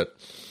hilarious, but...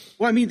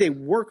 Well, I mean, they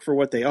work for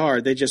what they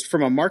are. They just,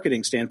 from a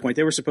marketing standpoint,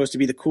 they were supposed to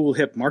be the cool,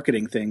 hip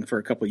marketing thing for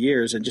a couple of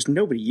years, and just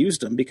nobody used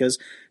them because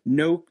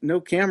no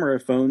camera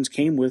phones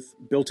came with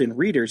built-in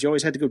readers. You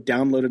always had to go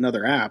download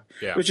another app.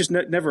 Yeah. It was just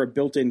never a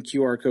built-in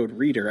QR code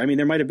reader. I mean,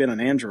 there might have been on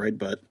Android,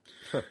 but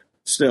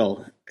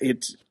still,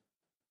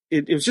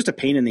 it was just a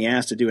pain in the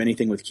ass to do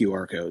anything with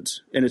QR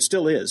codes, and it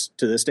still is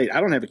to this day. I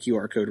don't have a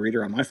QR code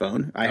reader on my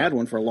phone. I had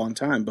one for a long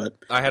time, but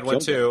I had one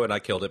too, and I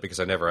killed it because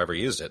I never ever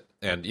used it.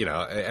 And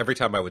every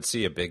time I would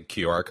see a big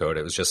QR code,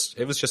 it was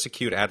just a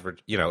cute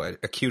advert,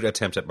 a cute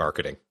attempt at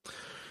marketing.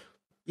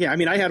 Yeah, I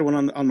mean, I had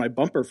one on my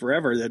bumper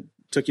forever that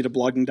took you to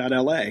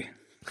blogging.la.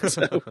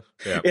 So,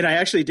 yeah. And I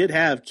actually did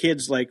have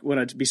kids, like when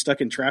I'd be stuck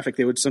in traffic,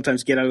 they would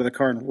sometimes get out of the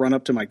car and run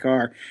up to my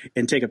car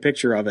and take a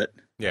picture of it.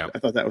 Yeah. I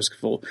thought that was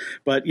cool.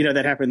 But,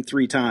 that happened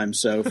 3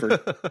 times. So for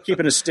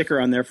keeping a sticker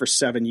on there for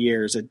 7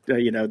 years,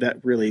 that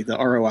really, the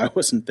ROI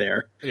wasn't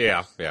there.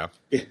 Yeah.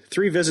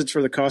 3 visits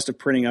for the cost of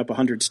printing up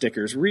 100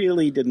 stickers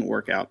really didn't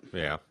work out.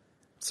 Yeah.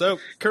 So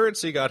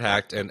currency got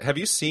hacked. And have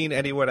you seen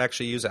anyone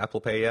actually use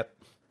Apple Pay yet?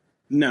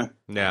 No.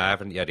 No, I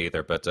haven't yet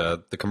either. But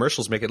the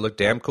commercials make it look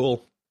damn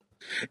cool.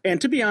 And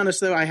to be honest,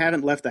 though, I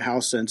haven't left the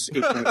house since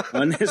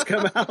 8.1 has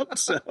come out.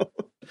 So,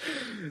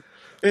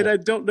 and I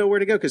don't know where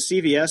to go because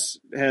CVS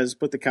has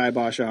put the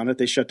kibosh on it.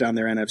 They shut down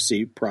their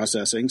NFC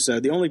processing. So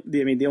the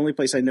only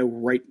place I know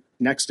right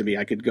next to me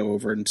I could go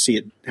over and see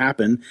it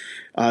happen,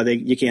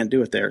 you can't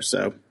do it there.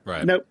 So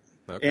right. Nope.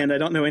 Okay. And I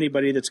don't know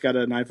anybody that's got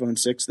an iPhone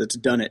 6 that's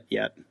done it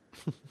yet.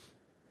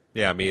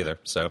 Yeah, me either.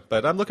 So,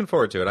 but I'm looking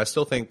forward to it.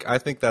 I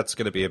think that's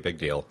going to be a big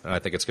deal, and I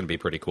think it's going to be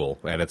pretty cool,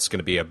 and it's going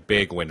to be a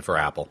big win for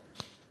Apple.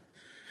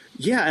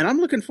 Yeah, and I'm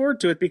looking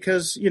forward to it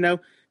because,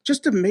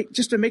 just to make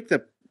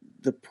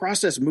the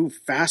process move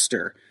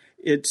faster,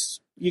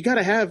 you got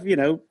to have,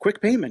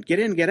 quick payment, get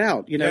in, get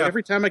out.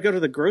 Every time I go to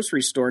the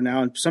grocery store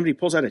now and somebody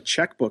pulls out a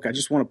checkbook, I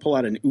just want to pull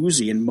out an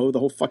Uzi and mow the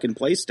whole fucking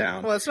place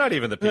down. Well, it's not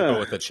even the people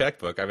with the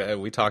checkbook. I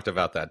mean, we talked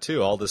about that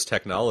too, all this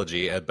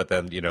technology, but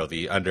then,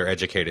 the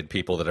undereducated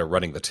people that are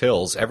running the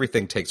tills,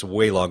 everything takes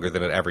way longer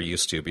than it ever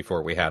used to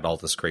before we had all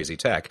this crazy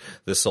tech.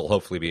 This will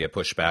hopefully be a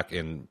pushback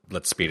in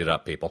let's speed it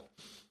up, people.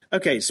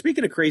 Okay,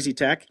 speaking of crazy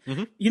tech,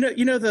 you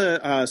know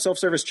the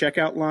self-service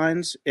checkout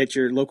lines at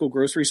your local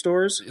grocery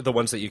stores? The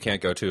ones that you can't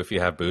go to if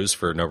you have booze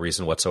for no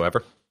reason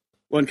whatsoever?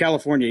 Well, in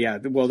California, yeah.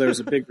 Well, there's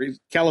a big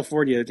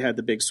California had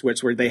the big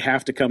switch where they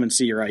have to come and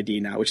see your ID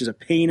now, which is a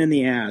pain in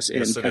the ass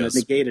and kind of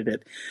negated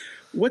it.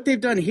 What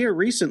they've done here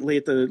recently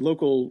at the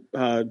local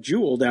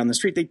Jewel down the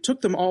street, they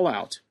took them all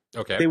out.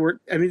 Okay. One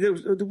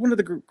of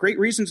the great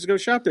reasons to go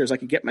shop there is I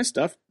could get my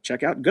stuff,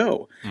 check out,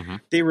 go. Mm-hmm.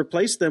 They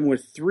replaced them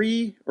with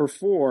 3 or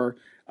 4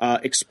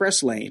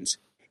 express lanes,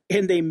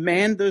 and they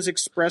manned those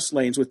express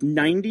lanes with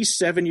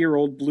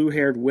 97-year-old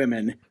blue-haired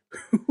women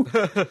who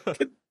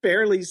could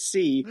barely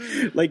see,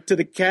 like, to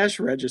the cash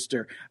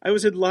register. I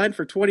was in line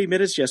for 20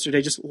 minutes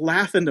yesterday just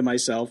laughing to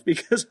myself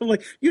because I'm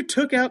like, you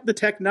took out the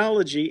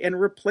technology and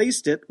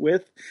replaced it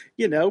with,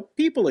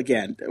 people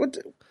again.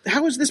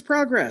 How is this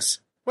progress?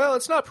 Well,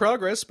 it's not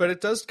progress, but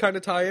it does kind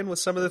of tie in with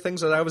some of the things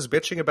that I was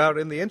bitching about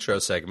in the intro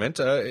segment.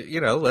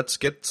 Let's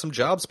get some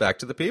jobs back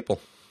to the people.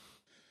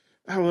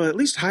 Oh, well, at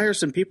least hire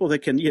some people that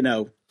can,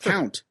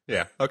 count.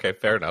 Yeah, okay,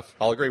 fair enough.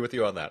 I'll agree with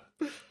you on that.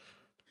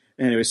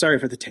 Anyway, sorry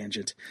for the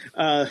tangent.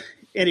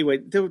 Anyway,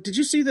 did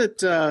you see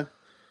that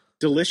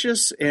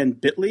Delicious and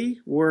Bitly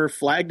were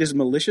flagged as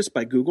malicious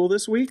by Google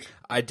this week?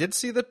 I did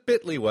see that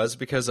Bitly was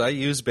because I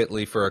use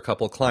Bitly for a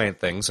couple client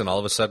things, and all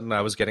of a sudden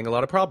I was getting a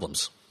lot of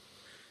problems.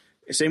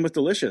 Same with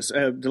Delicious.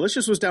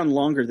 Delicious was down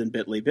longer than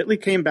Bitly.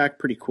 Bitly came back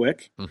pretty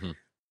quick. Mm-hmm.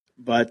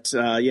 But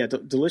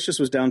Delicious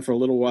was down for a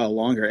little while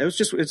longer.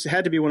 It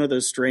had to be one of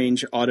those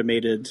strange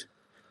automated,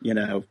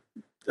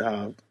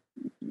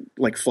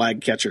 like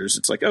flag catchers.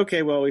 It's like,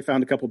 okay, well, we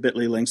found a couple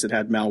Bitly links that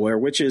had malware,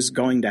 which is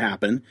going to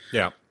happen.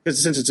 Yeah.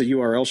 Because since it's a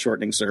URL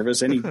shortening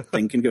service,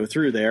 anything can go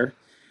through there.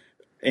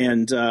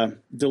 And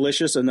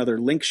Delicious, another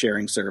link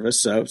sharing service,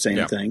 so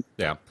same thing.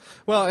 Yeah.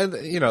 Well, and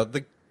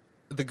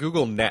the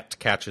Google Net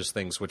catches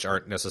things which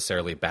aren't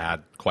necessarily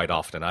bad quite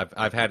often.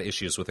 I've had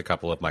issues with a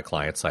couple of my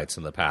client sites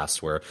in the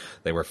past where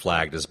they were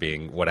flagged as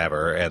being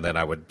whatever, and then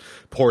I would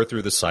pour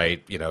through the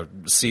site,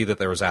 see that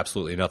there was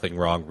absolutely nothing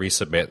wrong,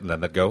 resubmit, and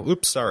then they'd go,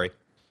 oops, sorry.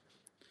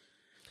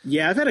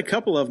 Yeah, I've had a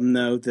couple of them,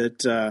 though,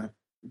 that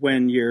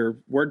when your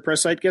WordPress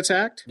site gets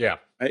hacked. Yeah.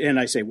 And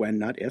I say when,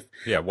 not if.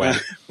 Yeah, when.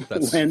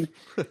 When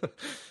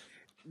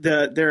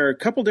there are a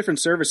couple different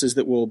services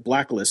that will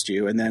blacklist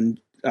you, and then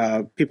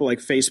people like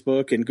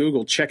Facebook and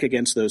Google check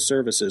against those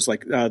services.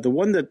 Like the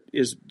one that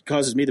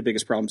causes me the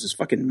biggest problems is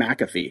fucking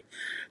McAfee.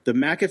 The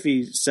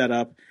McAfee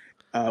setup.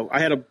 I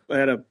had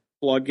a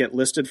blog get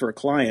listed for a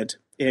client,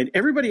 and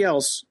everybody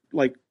else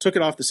took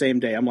it off the same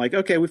day. I'm like,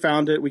 okay, we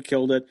found it, we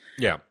killed it.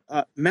 Yeah.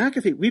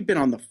 McAfee, we've been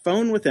on the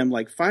phone with them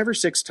like 5 or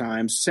 6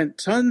 times, sent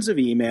tons of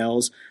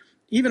emails,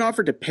 even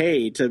offered to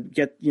pay to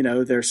get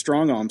their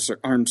strong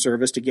arm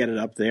service to get it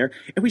up there,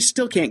 and we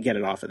still can't get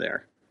it off of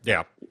there.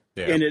 Yeah.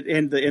 Yeah.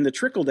 And the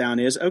trickle down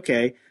is,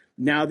 okay,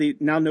 now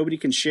nobody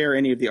can share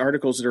any of the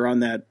articles that are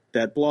on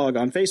that blog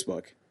on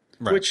Facebook,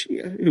 right. Which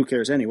who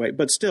cares anyway?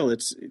 But still,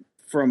 it's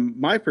from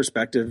my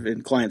perspective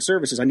in client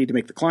services, I need to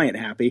make the client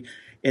happy,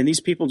 and these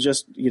people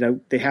just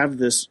they have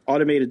this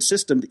automated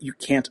system that you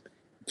can't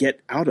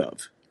get out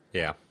of.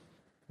 Yeah.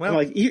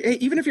 Well,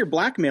 even if you're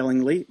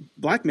blackmailing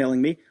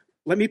me,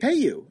 let me pay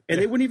you,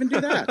 and they wouldn't even do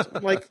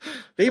that.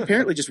 They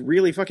apparently just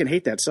really fucking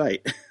hate that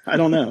site. I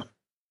don't know.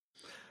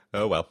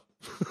 Oh well.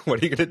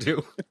 What are you going to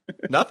do?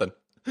 Nothing.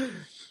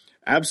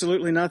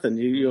 Absolutely nothing.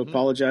 You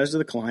apologize to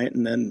the client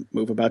and then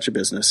move about your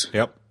business.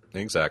 Yep,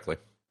 exactly.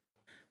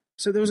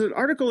 So there was an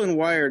article in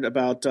Wired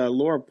about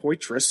Laura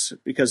Poitras,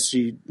 because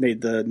she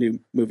made the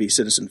new movie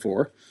Citizen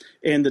 4,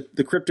 and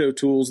the crypto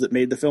tools that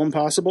made the film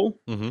possible.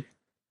 Mm-hmm.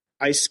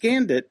 I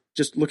scanned it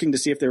just looking to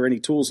see if there were any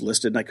tools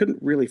listed, and I couldn't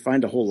really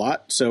find a whole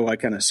lot, so I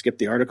kind of skipped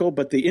the article.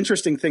 But the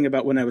interesting thing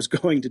about when I was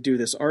going to do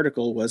this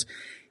article was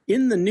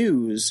in the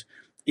news,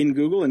 in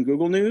Google and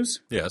Google News,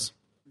 yes,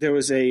 there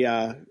was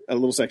a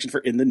little section for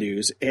in the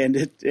news, and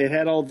it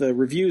had all the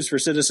reviews for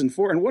Citizen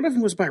 4, and one of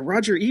them was by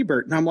Roger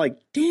Ebert, and I'm like,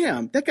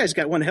 damn, that guy's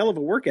got one hell of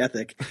a work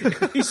ethic.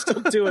 He's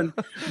still doing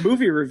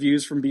movie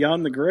reviews from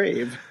beyond the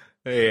grave.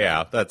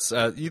 Yeah, that's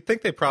you'd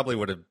think they probably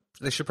would have.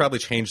 They should probably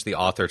change the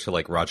author to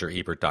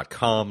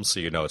RogerEbert.com, so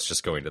it's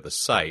just going to the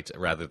site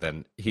rather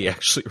than he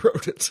actually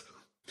wrote it.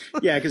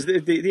 Yeah, because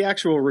the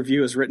actual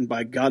review is written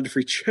by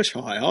Godfrey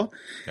Cheshire,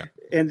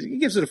 and he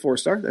gives it a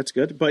 4-star. That's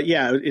good. But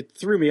yeah, it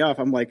threw me off.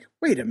 I'm like,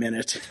 wait a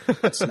minute,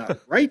 that's not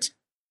right.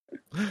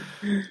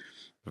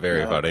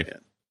 Very funny.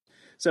 Man.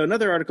 So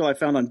another article I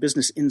found on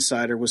Business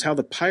Insider was how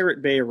the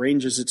Pirate Bay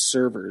arranges its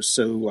servers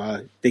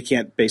so they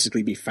can't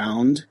basically be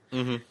found.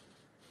 Mm-hmm.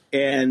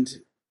 And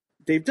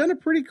they've done a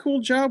pretty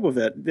cool job with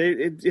it.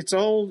 It's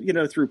all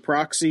through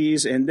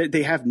proxies, and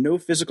they have no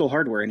physical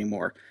hardware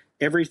anymore.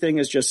 Everything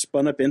is just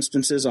spun up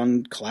instances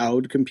on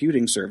cloud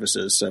computing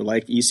services, so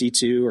like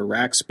EC2 or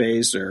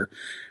Rackspace or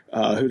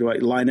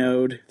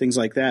Linode, things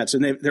like that. So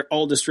they're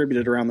all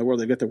distributed around the world.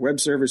 They've got their web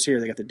servers here,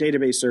 they got the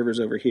database servers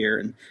over here,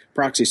 and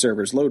proxy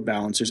servers, load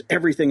balancers.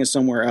 Everything is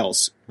somewhere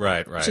else.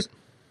 Right.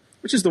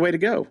 Which is the way to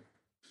go.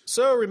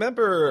 So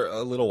remember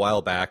a little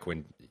while back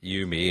when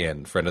you, me,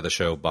 and friend of the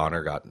show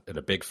Bonner got in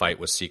a big fight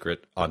with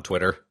Secret on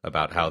Twitter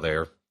about how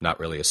they're not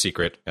really a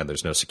secret and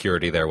there's no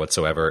security there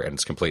whatsoever and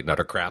it's complete and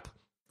utter crap?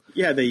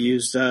 Yeah, they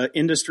used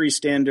industry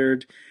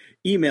standard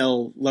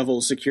email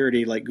level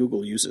security like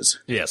Google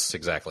uses. Yes,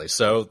 exactly.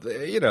 So,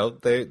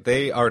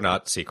 they are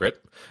not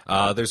secret.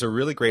 There's a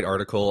really great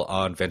article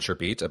on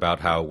VentureBeat about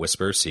how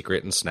Whisper,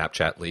 Secret, and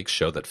Snapchat leaks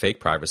show that fake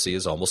privacy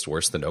is almost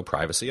worse than no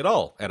privacy at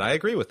all. And I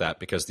agree with that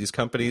because these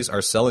companies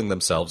are selling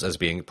themselves as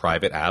being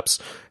private apps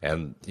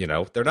and,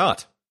 they're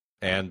not.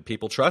 And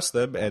people trust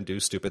them and do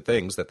stupid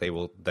things that they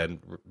will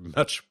then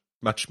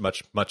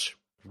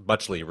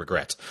muchly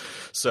regret.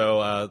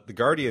 So The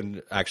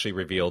Guardian actually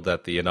revealed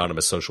that the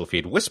anonymous social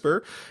feed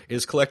Whisper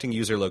is collecting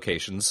user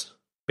locations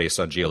based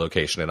on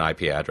geolocation and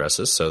IP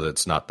addresses, so that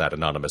it's not that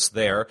anonymous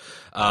there.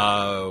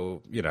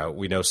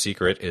 We know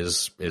Secret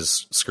is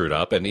screwed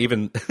up, and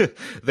even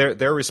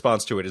their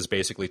response to it is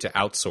basically to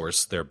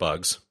outsource their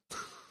bugs.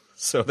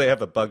 So they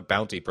have a bug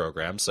bounty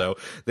program, so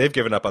they've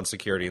given up on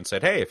security and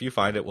said, hey, if you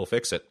find it, we'll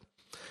fix it.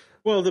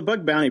 Well, the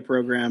bug bounty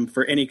program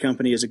for any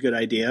company is a good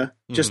idea,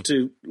 just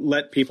to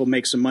let people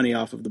make some money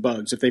off of the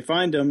bugs. If they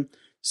find them,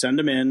 send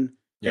them in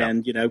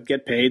and,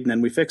 get paid, and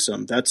then we fix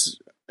them. That's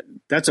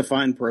a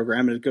fine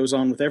program, and it goes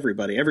on with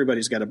everybody.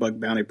 Everybody's got a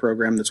bug bounty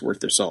program that's worth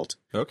their salt.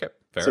 Okay,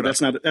 fair enough.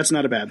 So that's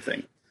not a bad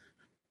thing.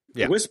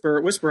 Yeah.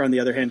 Whisper, on the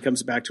other hand,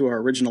 comes back to our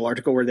original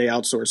article where they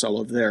outsource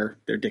all of their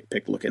dick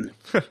pic looking.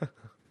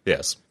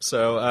 Yes.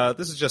 So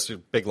this is just a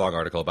big, long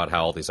article about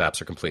how all these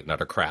apps are complete and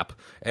utter crap.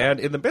 And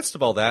in the midst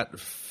of all that,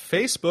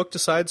 Facebook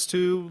decides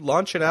to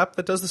launch an app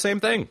that does the same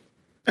thing.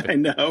 I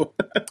know.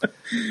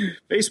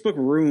 Facebook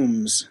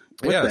Rooms.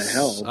 What the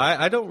hell?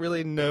 I don't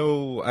really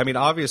know. I mean,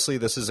 obviously,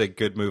 this is a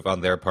good move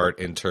on their part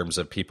in terms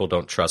of people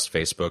don't trust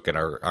Facebook and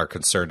are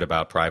concerned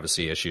about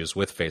privacy issues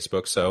with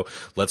Facebook. So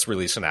let's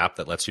release an app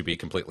that lets you be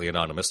completely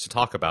anonymous to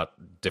talk about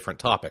different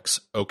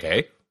topics.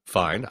 Okay,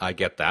 fine. I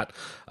get that.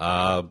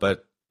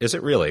 But is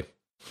it really?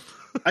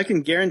 I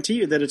can guarantee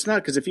you that it's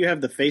not, because if you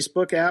have the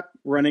Facebook app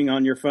running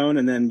on your phone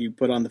and then you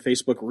put on the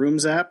Facebook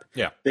Rooms app,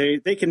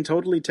 they can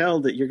totally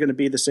tell that you're going to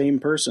be the same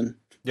person.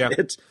 Yeah,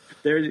 it's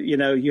there. You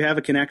know, you have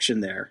a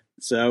connection there.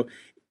 So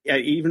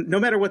even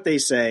no matter what they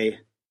say,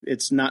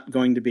 it's not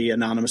going to be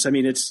anonymous. I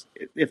mean,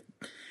 if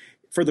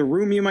for the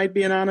room you might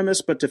be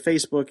anonymous, but to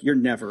Facebook you're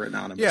never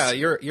anonymous. Yeah,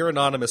 you're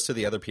anonymous to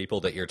the other people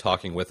that you're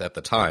talking with at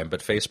the time, but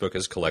Facebook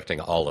is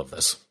collecting all of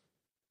this.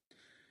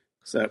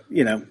 So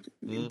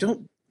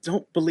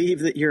don't believe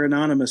that you're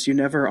anonymous. You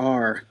never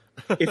are.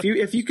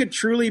 If you could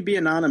truly be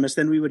anonymous,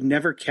 then we would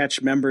never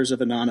catch members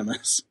of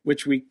Anonymous,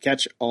 which we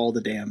catch all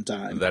the damn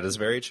time. That is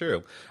very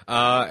true.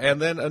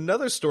 And then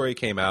another story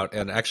came out,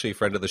 and actually a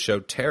friend of the show,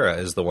 Tara,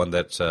 is the one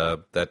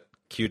that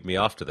cued me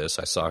off to this.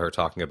 I saw her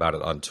talking about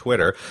it on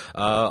Twitter.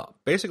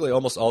 Basically,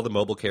 almost all the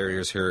mobile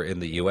carriers here in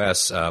the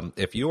U.S.,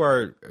 if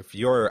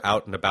you're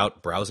out and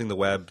about browsing the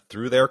web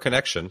through their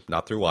connection,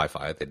 not through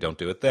Wi-Fi, they don't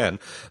do it then,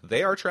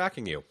 they are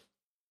tracking you.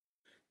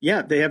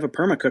 Yeah, they have a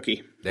perma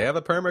cookie. They have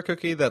a perma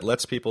cookie that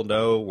lets people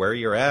know where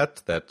you're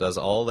at, that does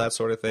all that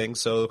sort of thing.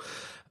 So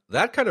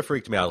that kind of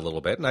freaked me out a little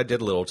bit, and I did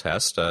a little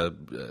test.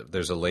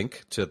 There's a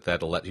link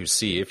that'll let you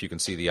see if you can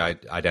see the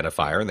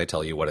identifier, and they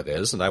tell you what it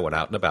is. And I went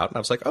out and about, and I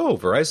was like, oh,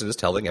 Verizon is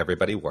telling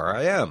everybody where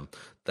I am.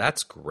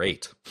 That's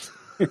great.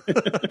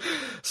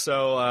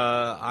 So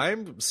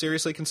I'm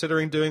seriously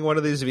considering doing one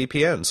of these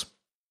VPNs.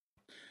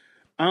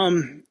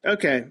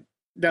 Okay.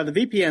 Now, the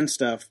VPN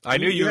stuff... I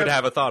knew you would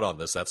have a thought on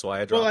this. That's why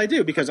I dropped it. Well, I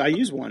do, because I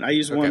use one. I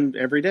use one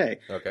every day.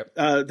 Okay.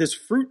 This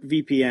Fruit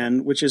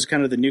VPN, which is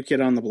kind of the new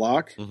kid on the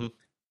block,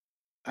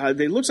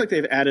 it looks like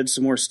they've added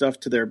some more stuff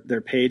to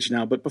their page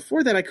now. But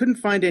before that, I couldn't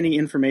find any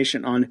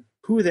information on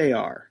who they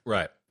are.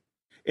 Right.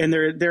 And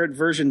they're at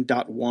version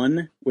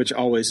 .1, which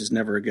always is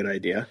never a good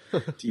idea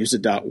to use a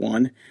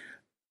 .1.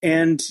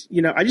 And,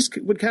 I just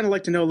would kind of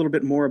like to know a little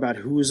bit more about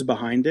who's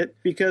behind it,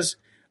 because,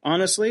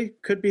 honestly,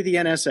 could be the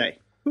NSA.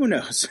 Who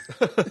knows?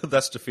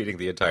 That's defeating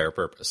the entire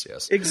purpose,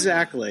 yes.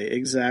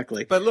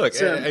 Exactly. But look,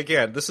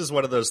 again, this is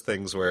one of those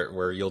things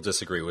where you'll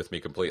disagree with me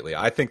completely.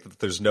 I think that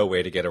there's no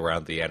way to get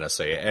around the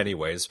NSA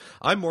anyways.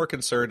 I'm more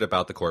concerned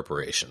about the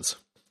corporations.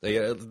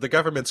 The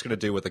government's going to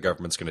do what the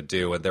government's going to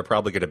do, and they're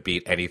probably going to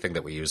beat anything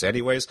that we use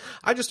anyways.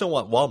 I just don't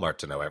want Walmart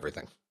to know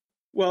everything.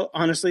 Well,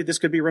 honestly, this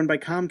could be run by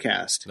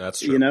Comcast. That's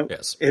true,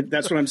 yes.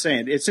 That's what I'm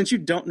saying. Since you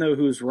don't know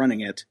who's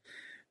running it,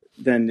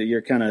 then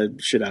you're kind of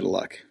shit out of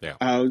luck. Yeah.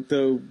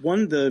 The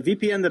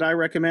VPN that I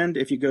recommend,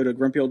 if you go to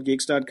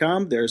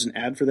grumpyoldgeeks.com, there's an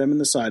ad for them in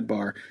the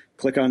sidebar.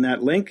 Click on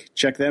that link,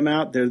 check them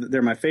out.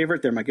 They're my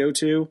favorite. They're my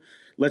go-to.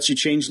 Lets you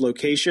change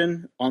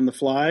location on the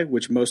fly,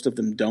 which most of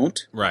them don't.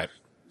 Right.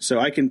 So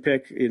I can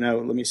pick,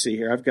 let me see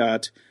here. I've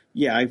got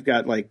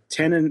like 8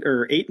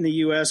 in the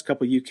U.S., a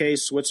couple UK,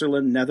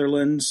 Switzerland,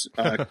 Netherlands,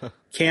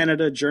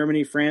 Canada,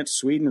 Germany, France,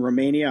 Sweden,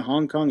 Romania,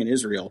 Hong Kong, and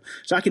Israel.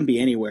 So I can be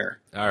anywhere.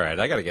 All right,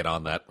 I got to get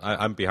on that.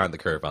 I'm behind the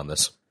curve on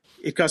this.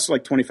 It costs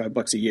like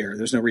 $25 a year.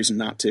 There's no reason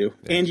not to.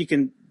 Yeah. And you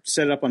can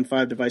set it up on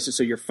 5 devices.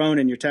 So your phone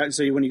and your tablet.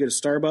 So when you go to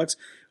Starbucks,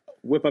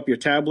 whip up your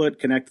tablet,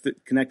 connect the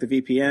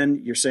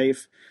VPN. You're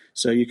safe.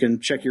 So you can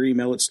check your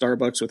email at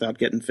Starbucks without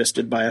getting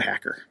fisted by a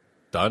hacker.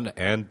 Done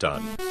and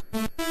done.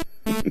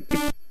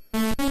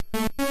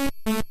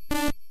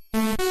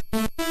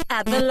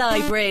 At the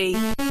library.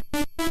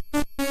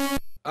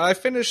 I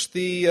finished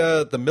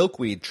the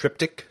Milkweed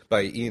Triptych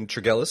by Ian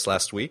Tregillis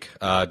last week.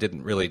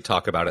 Didn't really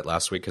talk about it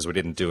last week because we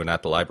didn't do an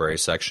At the Library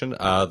section.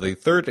 The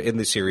third in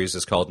the series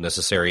is called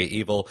Necessary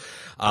Evil.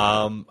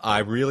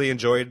 I really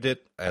enjoyed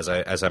it. As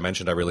I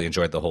mentioned, I really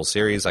enjoyed the whole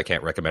series. I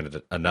can't recommend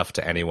it enough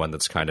to anyone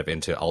that's kind of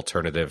into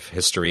alternative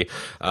history.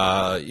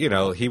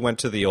 He went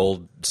to the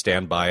old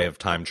standby of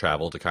time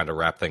travel to kind of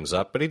wrap things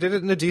up, but he did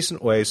it in a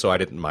decent way, so I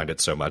didn't mind it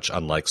so much,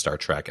 unlike Star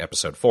Trek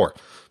Episode 4.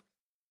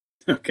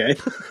 Okay.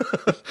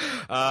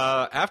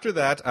 After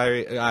that,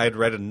 I had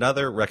read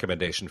another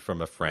recommendation from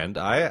a friend.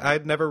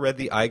 I'd never read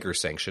The Eiger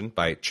Sanction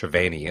by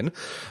Trevanian,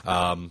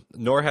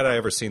 nor had I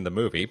ever seen the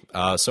movie.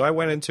 So I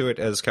went into it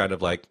as kind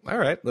of like, all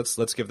right,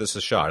 let's give this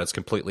a shot. It's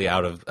completely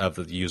out of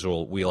the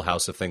usual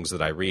wheelhouse of things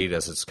that I read,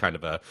 as it's kind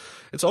of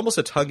it's almost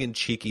a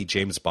tongue-in-cheeky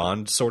James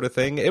Bond sort of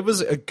thing. It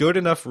was a good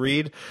enough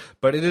read,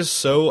 but it is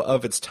so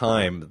of its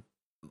time,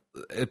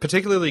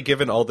 particularly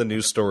given all the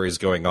news stories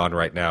going on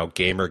right now,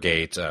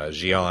 Gamergate,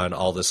 Xi'an,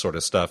 all this sort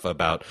of stuff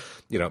about,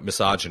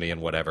 misogyny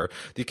and whatever.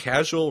 The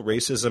casual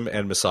racism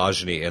and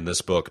misogyny in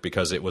this book,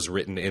 because it was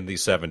written in the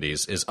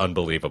 70s, is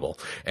unbelievable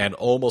and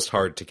almost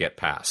hard to get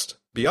past.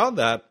 Beyond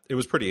that, it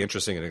was pretty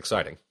interesting and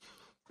exciting.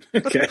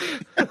 Okay.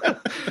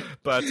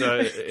 But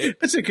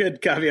That's a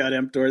good caveat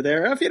emptor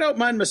there. If you don't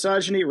mind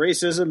misogyny,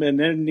 racism, and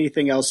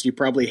anything else you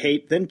probably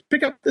hate, then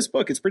pick up this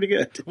book. It's pretty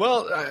good.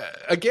 well,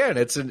 again,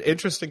 it's an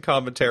interesting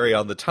commentary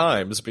on the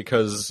times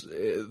because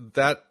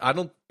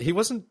he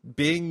wasn't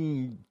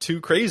being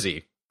too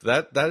crazy.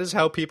 That is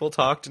how people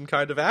talked and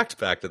kind of act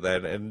back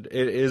then, and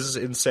it is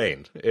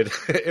insane.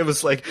 It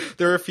was like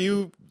there are a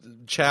few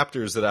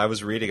chapters that I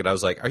was reading, and I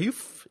was like,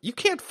 you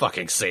can't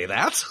fucking say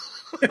that."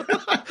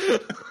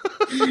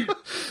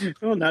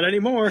 Well, not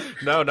anymore.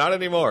 No, not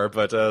anymore.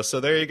 But so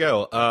there you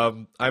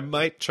go. I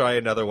might try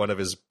another one of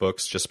his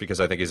books just because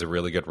I think he's a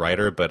really good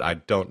writer, but I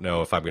don't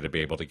know if I'm going to be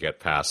able to get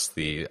past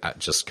the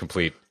just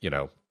complete,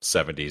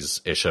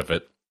 70s-ish of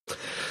it.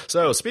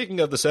 So,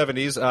 speaking of the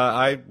 70s,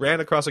 I ran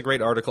across a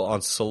great article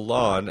on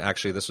Salon.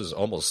 Actually, this was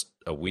almost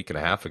a week and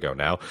a half ago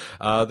now.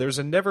 There's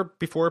a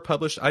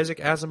never-before-published Isaac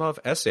Asimov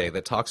essay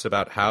that talks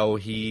about how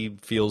he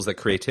feels that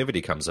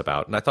creativity comes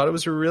about. And I thought it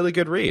was a really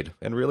good read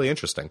and really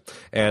interesting.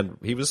 And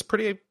he was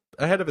pretty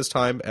ahead of his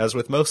time, as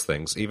with most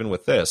things, even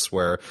with this,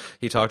 where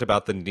he talked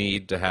about the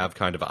need to have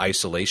kind of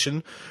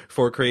isolation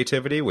for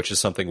creativity, which is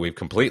something we've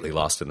completely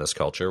lost in this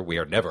culture. We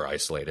are never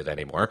isolated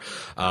anymore.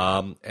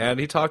 And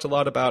he talked a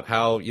lot about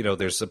how,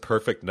 there's a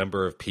perfect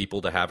number of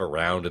people to have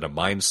around and a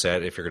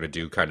mindset if you're going to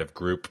do kind of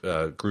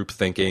group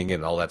thinking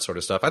and all that sort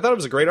of stuff. I thought it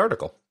was a great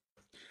article.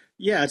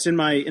 Yeah, it's in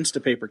my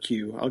Instapaper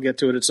queue. I'll get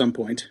to it at some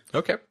point.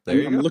 Okay, there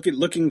you go. I'm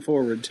looking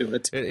forward to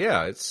it.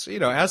 Yeah, it's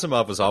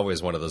Asimov was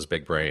always one of those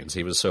big brains.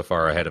 He was so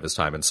far ahead of his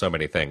time in so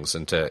many things,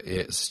 and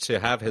to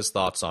have his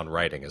thoughts on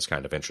writing is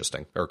kind of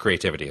interesting, or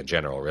creativity in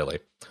general, really.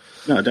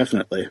 No,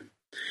 definitely.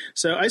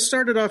 So I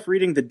started off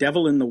reading The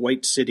Devil in the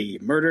White City,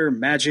 Murder,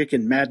 Magic,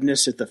 and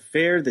Madness at the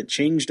Fair That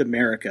Changed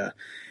America.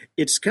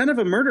 It's kind of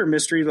a murder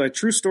mystery, like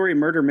true story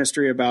murder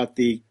mystery about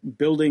the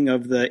building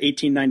of the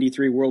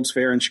 1893 World's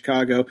Fair in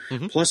Chicago,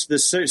 plus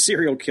this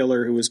serial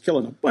killer who was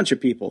killing a bunch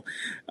of people.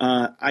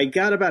 I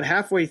got about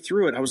halfway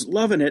through it. I was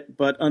loving it,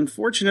 but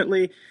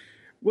unfortunately,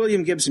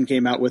 William Gibson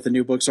came out with a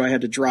new book, so I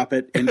had to drop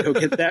it and go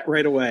get that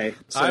right away.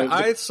 So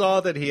I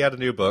saw that he had a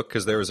new book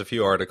because there was a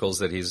few articles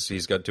that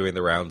he's got doing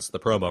the rounds, the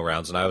promo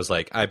rounds, and I was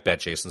like, I bet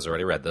Jason's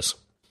already read this.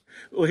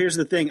 Well, here's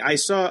the thing. I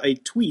saw a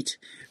tweet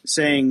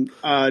saying,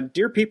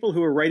 dear people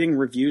who are writing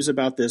reviews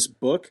about this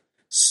book,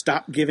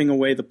 stop giving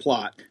away the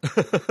plot.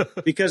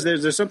 Because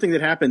there's something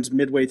that happens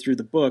midway through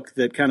the book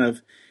that kind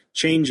of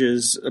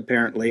changes,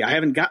 apparently. I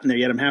haven't gotten there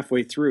yet. I'm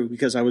halfway through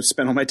because I was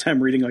spent all my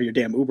time reading all your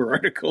damn Uber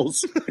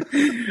articles.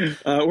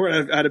 Or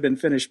I'd have been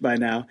finished by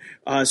now.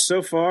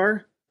 So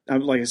far,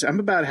 like I said, I'm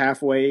about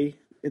halfway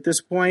at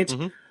this point.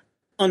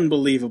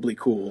 Unbelievably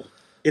cool.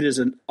 It is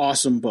an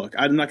awesome book.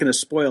 I'm not going to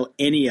spoil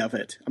any of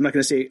it. I'm not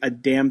going to say a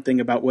damn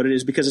thing about what it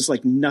is because it's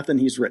like nothing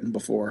he's written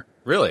before.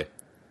 Really?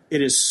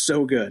 It is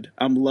so good.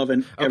 I'm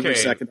loving every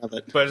second of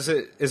it. But is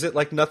it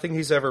like nothing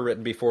he's ever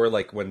written before,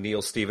 like when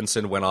Neil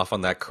Stephenson went off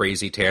on that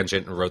crazy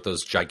tangent and wrote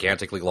those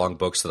gigantically long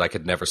books that I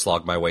could never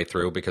slog my way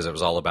through because it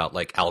was all about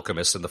like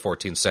alchemists in the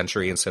 14th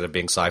century instead of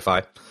being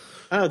sci-fi?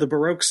 Oh, the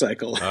Baroque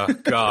cycle.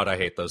 God, I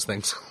hate those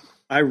things.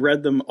 I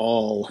read them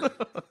all,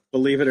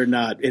 believe it or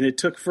not, and it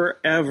took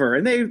forever.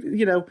 And they,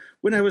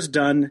 when I was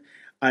done,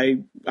 I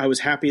was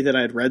happy that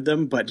I had read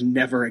them, but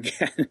never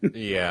again.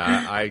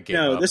 Yeah, I get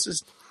No, this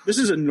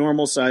is a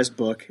normal sized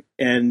book,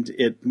 and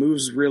it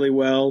moves really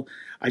well.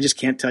 I just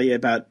can't tell you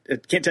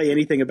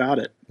anything about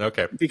it.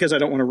 Okay, because I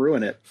don't want to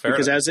ruin it. Fair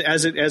because enough.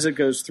 as it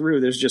goes through,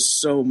 there's just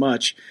so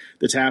much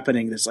that's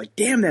happening. That's like,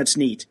 damn, that's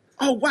neat.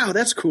 Oh wow,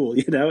 that's cool.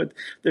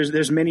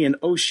 There's many an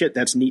oh shit,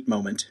 that's neat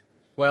moment.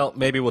 Well,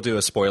 maybe we'll do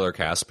a spoiler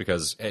cast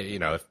because,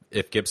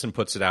 if Gibson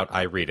puts it out,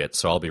 I read it.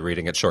 So I'll be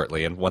reading it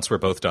shortly. And once we're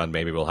both done,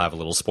 maybe we'll have a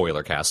little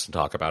spoiler cast and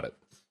talk about it.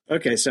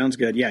 Okay, sounds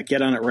good. Yeah,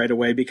 get on it right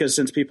away because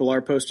since people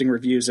are posting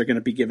reviews, they're going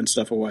to be giving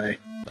stuff away.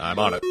 I'm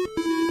on it.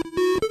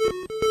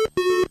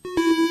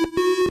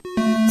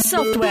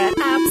 Software,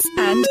 apps,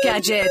 and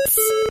gadgets.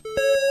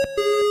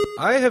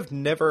 I have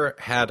never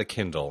had a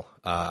Kindle.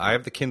 I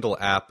have the Kindle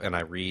app, and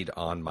I read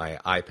on my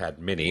iPad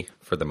Mini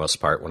for the most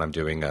part when I'm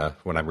reading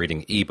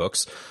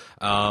ebooks.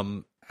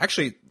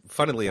 Actually,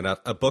 funnily enough,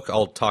 a book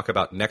I'll talk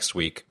about next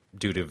week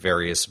due to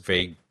various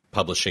vague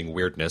publishing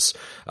weirdness.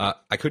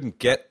 I couldn't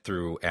get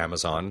through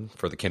Amazon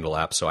for the Kindle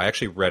app, so I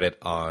actually read it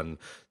on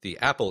the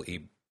Apple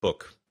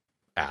ebook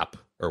app,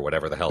 or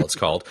whatever the hell it's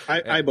called.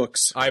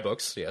 iBooks.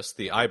 iBooks, yes,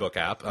 the iBook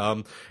app.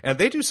 And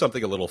they do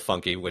something a little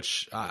funky,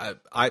 which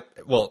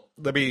well,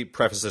 let me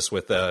preface this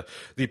with the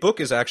book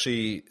is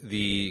actually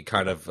the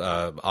kind of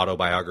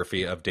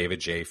autobiography of David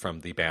J. from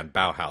the band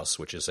Bauhaus,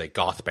 which is a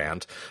goth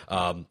band.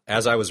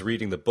 As I was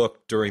reading the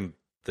book during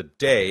the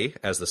day,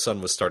 as the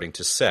sun was starting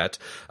to set,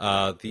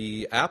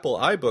 the Apple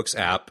iBooks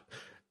app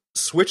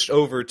switched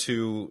over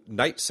to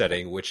night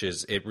setting, which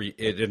is it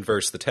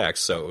inverts the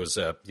text, so it was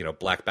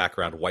black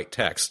background, white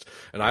text.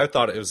 And I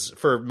thought it was,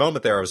 for a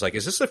moment there, I was like,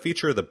 is this a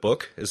feature of the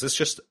book? Is this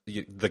just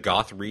the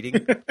goth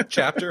reading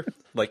chapter?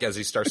 Like as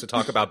he starts to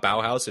talk about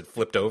Bauhaus, it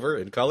flipped over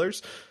in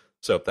colors.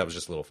 So that was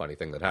just a little funny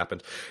thing that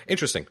happened.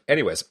 Interesting.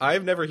 Anyways,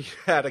 I've never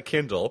had a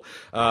Kindle.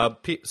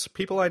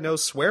 People I know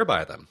swear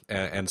by them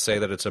and say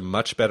that it's a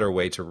much better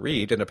way to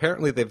read. And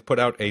apparently they've put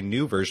out a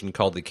new version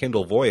called the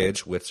Kindle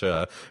Voyage, which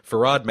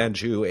Farad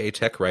Manjoo, a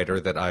tech writer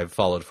that I've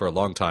followed for a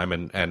long time,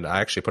 and I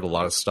actually put a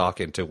lot of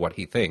stock into what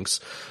he thinks.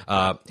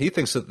 He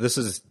thinks that this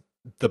is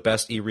the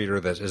best e-reader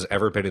that has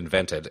ever been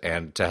invented,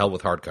 and to hell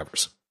with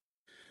hardcovers.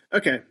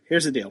 Okay,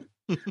 here's the deal.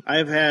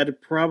 I've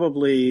had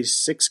probably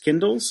 6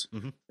 Kindles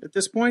at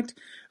this point.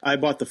 I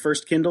bought the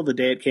first Kindle the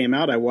day it came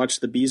out. I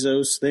watched the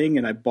Bezos thing,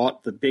 and I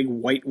bought the big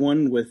white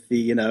one with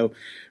the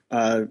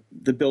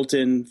the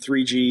built-in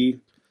 3G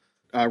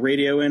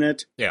radio in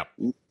it. Yeah,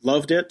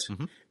 loved it.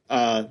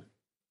 I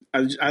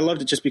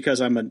loved it just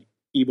because I'm an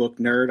ebook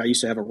nerd. I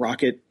used to have a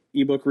Rocket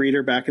ebook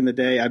reader back in the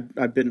day.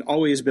 I've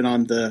always been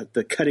on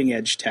the cutting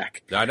edge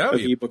tech. I know of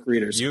ebook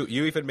readers. You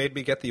even made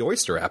me get the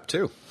Oyster app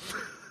too.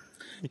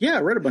 Yeah,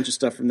 I read a bunch of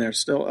stuff from there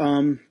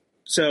still.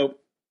 So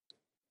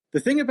the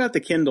thing about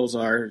the Kindles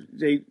are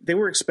they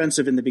were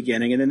expensive in the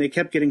beginning, and then they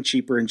kept getting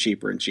cheaper and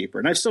cheaper and cheaper.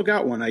 And I've still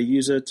got one. I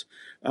use it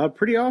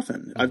pretty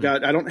often. I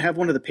don't have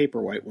one of the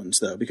Paperwhite ones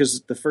though,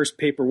 because the first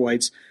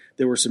Paperwhites,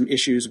 there were some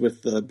issues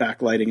with the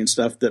backlighting and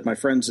stuff that my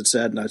friends had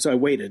said, and so I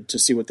waited to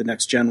see what the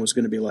next gen was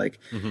going to be like.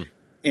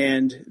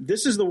 And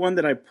this is the one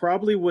that I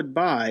probably would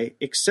buy,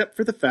 except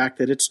for the fact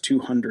that it's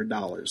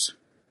 $200.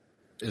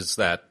 Is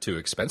that too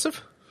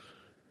expensive?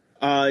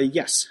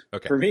 Yes.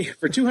 Okay. For me,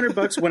 for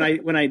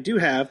 $200 when I do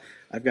have,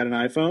 I've got an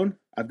iPhone,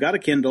 I've got a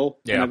Kindle,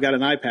 and I've got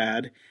an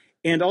iPad,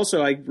 and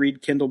also I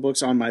read Kindle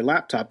books on my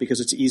laptop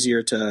because it's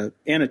easier to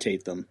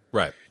annotate them.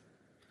 Right.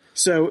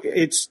 So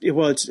it's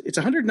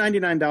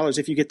 $199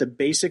 if you get the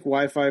basic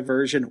Wi-Fi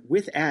version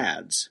with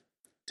ads.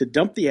 To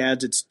dump the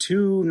ads, it's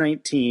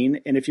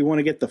 $219, and if you want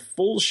to get the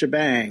full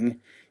shebang,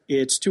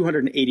 it's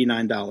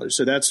 $289.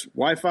 So that's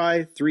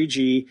Wi-Fi,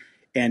 3G,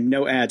 and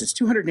no ads. It's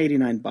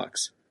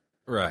 $289.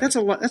 Right. That's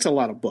a lot. That's a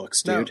lot of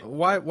books, dude. Now,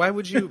 why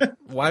would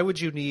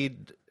you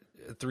need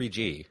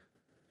 3G?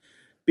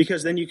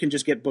 Because then you can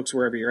just get books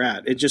wherever you're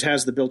at. It just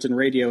has the built-in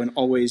radio and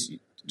always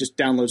just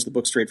downloads the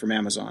book straight from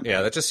Amazon.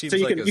 Yeah, that just seems so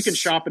you like you can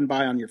shop and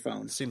buy on your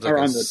phone. Seems like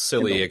a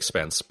silly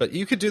expense, but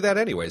you could do that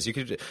anyways. You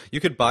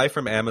could buy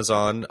from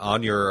Amazon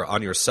on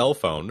your cell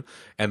phone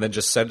and then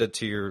just send it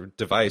to your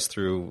device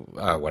through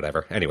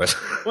whatever. Anyways,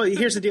 well,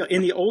 here's the deal: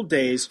 in the old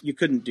days, you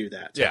couldn't do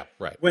that. Yeah,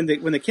 right. When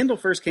the Kindle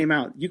first came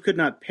out, you could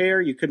not pair,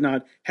 you could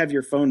not have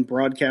your phone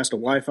broadcast a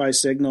Wi-Fi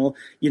signal.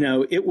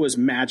 It was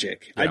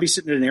magic. Yeah. I'd be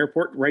sitting at an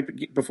airport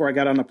right before I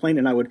got on the plane,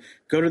 and I would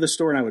go to the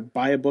store and I would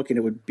buy a book, and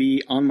it would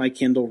be on my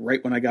Kindle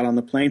right when I got on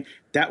the plane.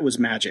 That was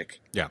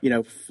magic. Yeah.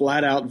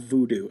 Flat out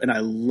voodoo. And I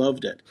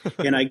loved it.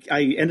 And I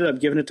ended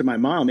up giving it to my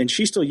mom, and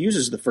she still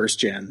uses the first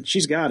gen.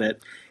 She's got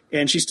it.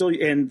 And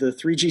and the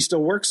 3G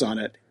still works on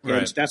it. And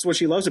right. That's what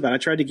she loves about it. I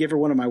tried to give her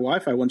one of my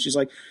Wi-Fi ones. She's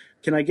like,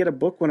 can I get a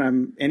book when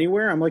I'm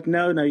anywhere? I'm like,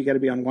 no, you got to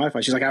be on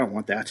Wi-Fi. She's like, I don't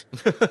want that.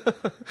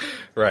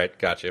 Right.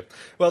 Gotcha.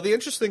 Well, the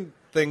interesting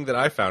thing that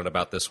I found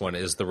about this one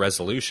is the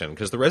resolution,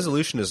 because the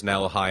resolution is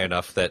now high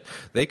enough that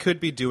they could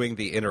be doing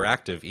the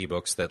interactive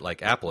ebooks that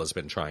like Apple has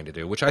been trying to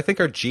do, which I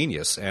think are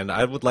genius. And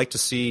I would like to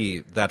see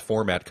that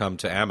format come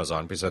to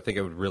Amazon because I think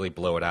it would really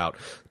blow it out.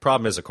 The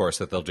problem is, of course,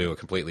 that they'll do a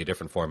completely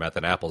different format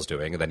than Apple's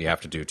doing, and then you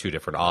have to do 2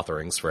 different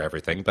authoring for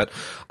everything. But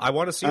I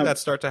want to see that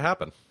start to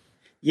happen.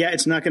 Yeah,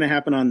 it's not going to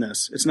happen on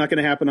this. It's not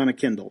going to happen on a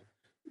Kindle.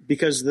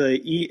 Because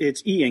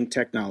it's e-ink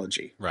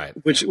technology, right?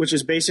 Which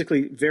is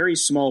basically very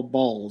small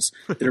balls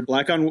that are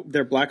black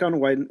on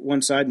white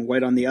one side and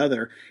white on the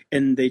other,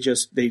 and they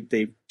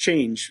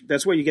change.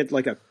 That's why you get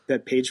like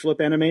that page flip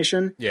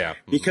animation. Yeah,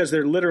 because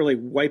they're literally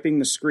wiping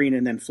the screen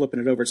and then flipping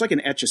it over. It's like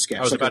an Etch-a-Sketch.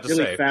 I was about to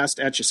say, really fast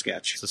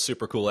Etch-a-Sketch. It's a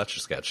super cool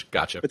Etch-a-Sketch.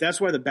 Gotcha. But that's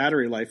why the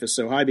battery life is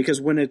so high,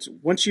 because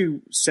once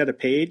you set a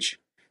page,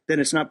 then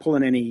it's not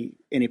pulling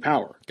any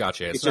power.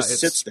 Gotcha. It just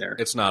sits there.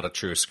 It's not a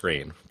true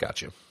screen.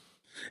 Gotcha.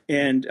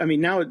 And I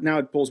mean, now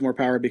it pulls more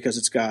power because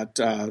it's got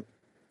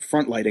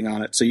front lighting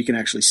on it, so you can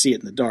actually see it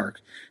in the dark.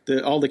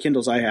 All the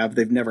Kindles I have,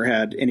 they've never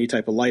had any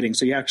type of lighting,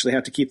 so you actually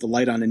have to keep the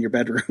light on in your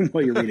bedroom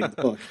while you're reading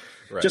the book,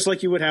 right. Just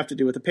like you would have to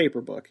do with a paper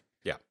book.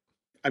 Yeah.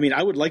 I mean,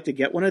 I would like to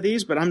get one of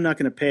these, but I'm not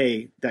going to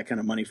pay that kind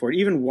of money for it.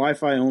 Even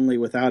Wi-Fi only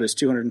without is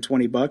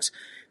 $220.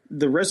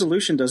 The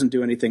resolution doesn't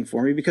do anything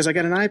for me because I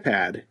got an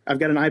iPad. I've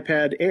got an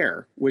iPad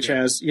Air, which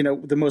has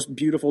the most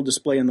beautiful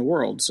display in the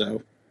world.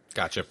 So.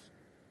 Gotcha.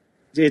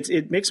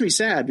 It makes me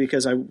sad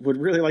because I would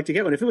really like to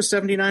get one. If it was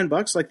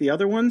 $79 like the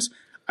other ones,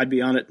 I'd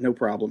be on it, no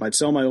problem. I'd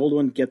sell my old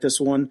one, get this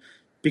one,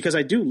 because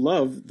I do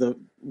love the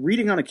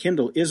reading on a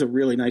Kindle is a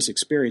really nice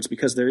experience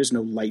because there is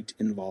no light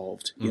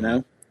involved. It's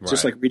right.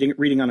 Just like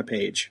reading on a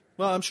page.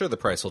 Well, I'm sure the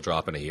price will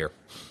drop in a year.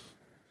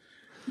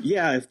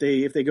 Yeah, if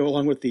they go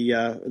along with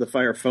the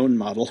Fire Phone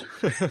model,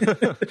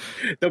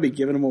 they'll be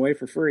giving them away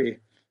for free.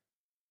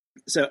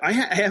 So I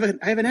have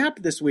an app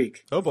this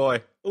week. Oh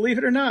boy! Believe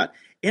it or not,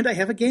 and I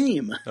have a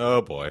game.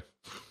 Oh boy!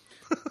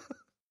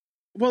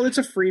 Well, it's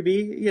a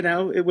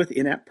freebie, with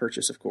in-app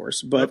purchase, of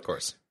course. But of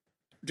course,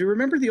 do you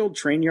remember the old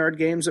Train Yard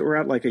games that were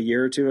out like a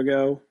year or two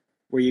ago?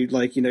 where you'd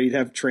you'd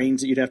have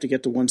trains that you'd have to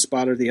get to one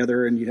spot or the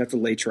other, and you'd have to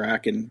lay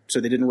track, and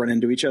so they didn't run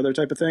into each other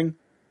type of thing?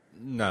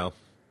 No.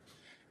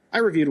 I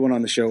reviewed one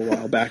on the show a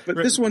while back, but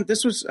this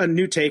was a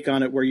new take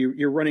on it where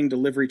you're running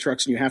delivery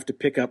trucks and you have to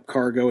pick up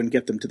cargo and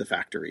get them to the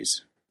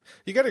factories.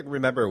 You got to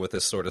remember with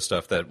this sort of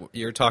stuff that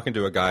you're talking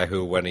to a guy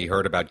who, when he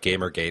heard about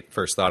Gamergate,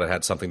 first thought it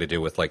had something to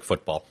do with, like,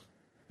 football.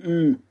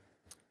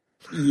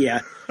 Yeah.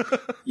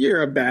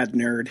 You're a bad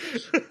nerd.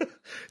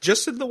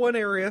 Just in the one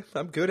area.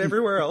 I'm good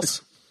everywhere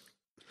else.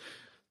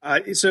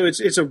 So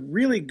it's a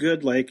really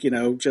good,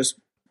 just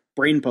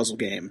brain puzzle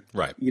game.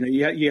 Right.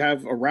 You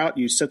have a route,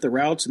 you set the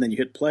routes, and then you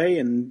hit play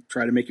and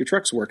try to make your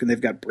trucks work. And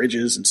they've got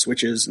bridges and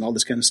switches and all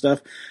this kind of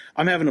stuff.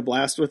 I'm having a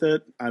blast with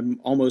it.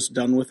 I'm almost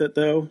done with it,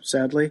 though,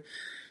 sadly.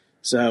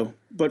 So,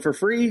 but for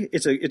free,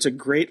 it's a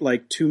great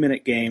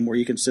 2-minute game where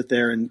you can sit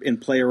there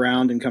and play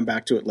around and come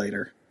back to it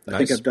later. Nice. I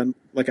think I've done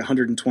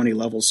 120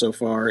 levels so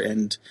far,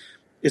 and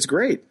it's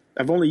great.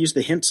 I've only used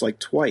the hints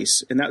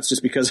twice, and that's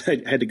just because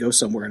I had to go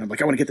somewhere, and I'm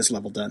like, I want to get this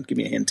level done. Give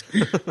me a hint.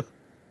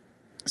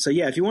 So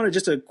yeah, if you want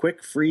just a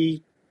quick,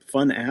 free,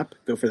 fun app,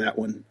 go for that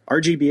one.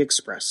 RGB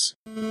Express.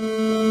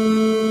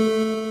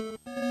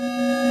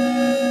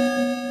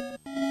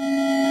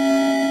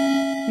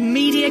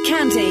 Media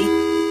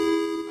Candy.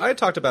 I had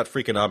talked about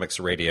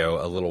Freakonomics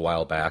Radio a little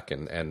while back,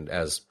 and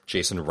as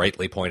Jason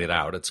rightly pointed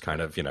out, it's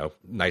kind of,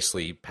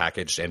 nicely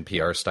packaged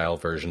NPR-style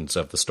versions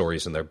of the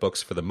stories in their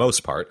books for the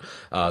most part.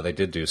 They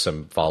did do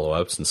some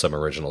follow-ups and some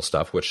original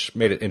stuff, which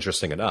made it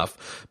interesting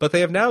enough. But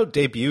they have now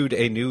debuted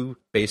a new,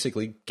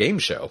 basically, game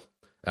show,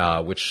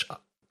 which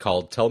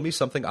called Tell Me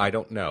Something I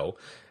Don't Know,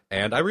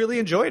 and I really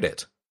enjoyed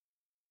it.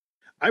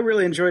 I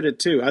really enjoyed it,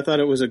 too. I thought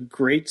it was a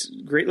great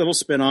little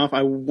spinoff.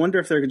 I wonder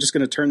if they're just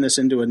going to turn this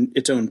into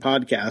its own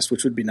podcast,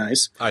 which would be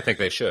nice. I think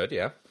they should,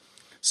 yeah.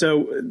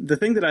 So the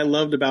thing that I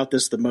loved about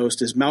this the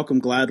most is Malcolm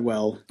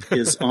Gladwell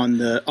is on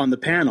the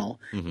panel.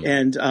 Mm-hmm.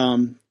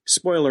 And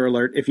spoiler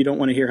alert, if you don't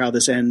want to hear how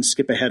this ends,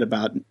 skip ahead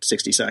about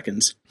 60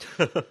 seconds.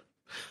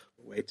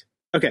 Wait.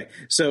 Okay,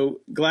 so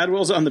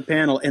Gladwell's on the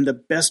panel, and the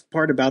best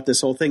part about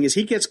this whole thing is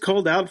he gets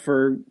called out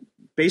for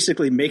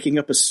basically making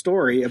up a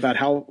story about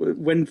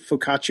when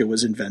focaccia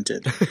was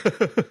invented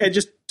and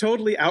just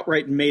totally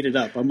outright made it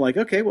up. I'm like,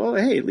 okay, well,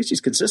 hey, at least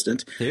he's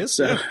consistent. He is.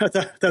 So I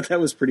thought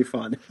that was pretty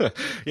fun.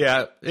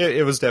 Yeah,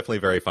 it was definitely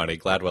very funny.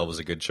 Gladwell was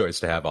a good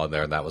choice to have on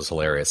there, and that was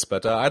hilarious.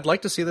 But I'd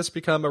like to see this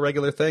become a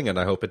regular thing, and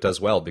I hope it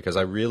does well, because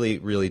I really,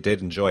 really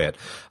did enjoy it.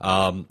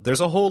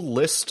 There's a whole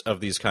list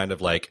of these kind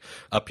of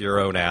up your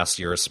own ass,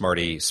 you're a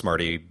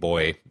smarty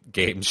boy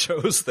game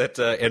shows that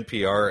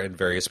NPR and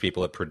various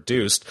people have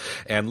produced.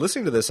 And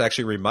listening to this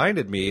actually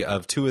reminded me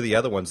of two of the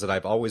other ones that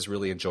I've always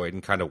really enjoyed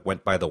and kind of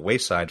went by the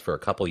wayside for a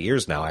couple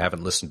years now. I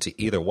haven't listened to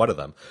either one of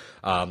them.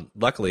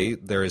 Luckily,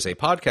 there is a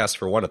podcast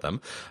for one of them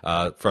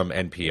from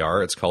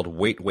NPR. It's called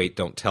Wait, Wait,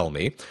 Don't Tell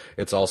Me.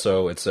 It's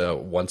a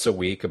once a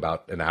week,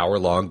 about an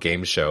hour-long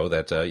game show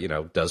that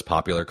does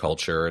popular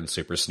culture and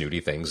super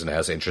snooty things and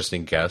has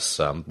interesting guests.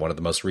 One of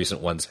the most recent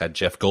ones had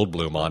Jeff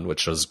Goldblum on,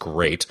 which was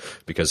great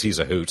because he's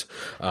a hoot.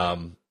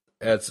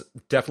 It's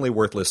definitely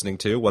worth listening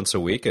to once a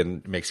week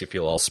and makes you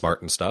feel all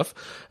smart and stuff.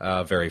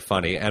 Very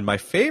funny. And my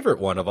favorite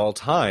one of all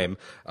time,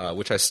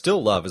 which I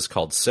still love, is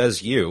called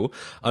Says You.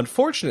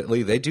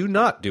 Unfortunately, they do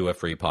not do a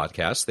free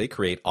podcast. They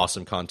create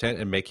awesome content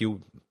and make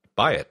you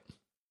buy it.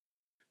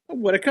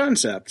 What a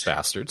concept.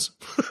 Bastards.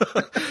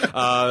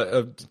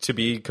 To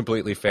be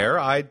completely fair,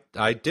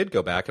 I did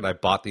go back and I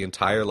bought the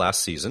entire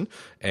last season,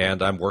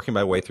 and I'm working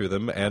my way through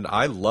them, and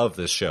I love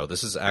this show.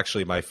 This is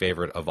actually my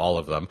favorite of all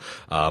of them.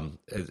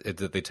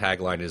 The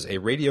tagline is a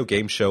radio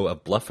game show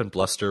of bluff and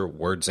bluster,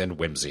 words and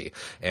whimsy.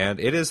 And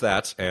it is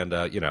that, and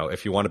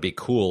if you want to be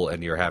cool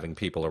and you're having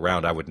people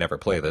around, I would never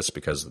play this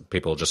because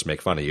people will just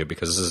make fun of you,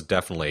 because this is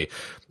definitely,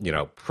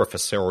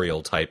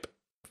 professorial type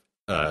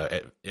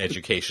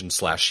education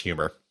 /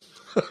 humor.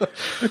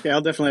 Okay, I'll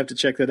definitely have to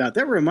check that out.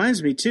 That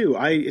reminds me, too,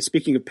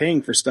 speaking of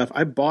paying for stuff,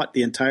 I bought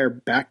the entire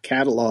back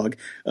catalog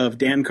of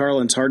Dan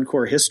Carlin's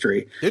Hardcore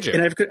History. Did you?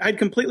 And I'd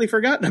completely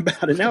forgotten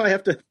about it. Now I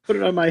have to put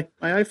it on my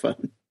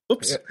iPhone.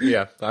 Oops.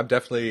 Yeah, I'm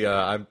definitely,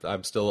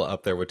 I'm still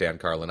up there with Dan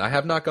Carlin. I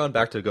have not gone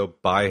back to go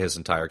buy his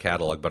entire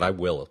catalog, but I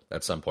will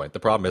at some point.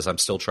 The problem is I'm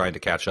still trying to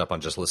catch up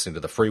on just listening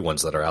to the free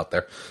ones that are out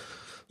there.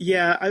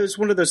 Yeah, it was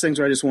one of those things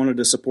where I just wanted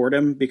to support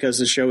him because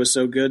the show is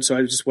so good. So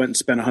I just went and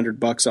spent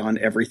 $100 on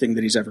everything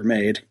that he's ever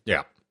made.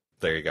 Yeah,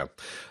 there you go.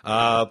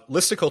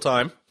 Listicle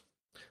time.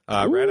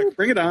 Ooh,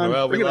 bring it on.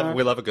 Well, we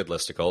love a good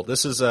listicle.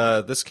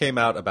 This came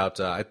out about,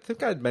 I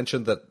think I'd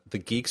mentioned that the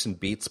Geeks and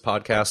Beats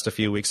podcast a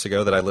few weeks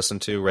ago that I listen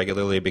to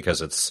regularly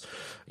because it's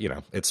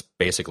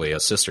basically a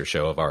sister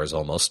show of ours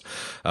almost.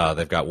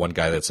 They've got one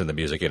guy that's in the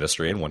music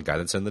industry and one guy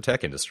that's in the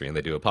tech industry, and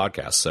they do a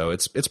podcast. So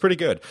it's pretty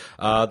good.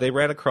 They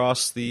ran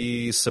across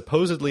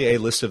supposedly a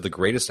list of the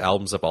greatest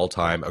albums of all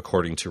time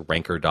according to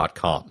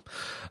Ranker.com.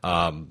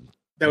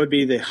 That would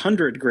be the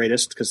 100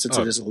 greatest, because since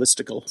it is a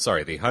listicle.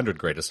 Sorry, the 100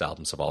 greatest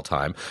albums of all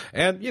time.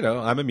 And,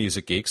 I'm a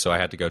music geek, so I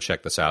had to go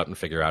check this out and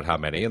figure out how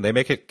many. And they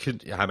make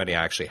it, how many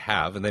I actually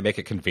have, and they make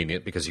it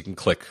convenient because you can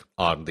click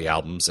on the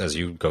albums as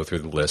you go through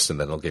the list, and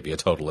then they'll give you a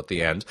total at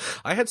the end.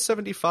 I had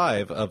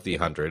 75 of the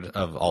 100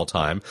 of all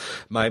time.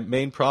 My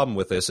main problem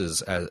with this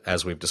is,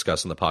 as we've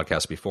discussed in the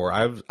podcast before,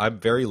 I'm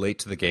very late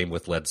to the game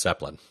with Led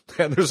Zeppelin.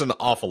 And there's an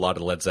awful lot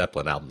of Led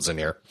Zeppelin albums in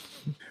here.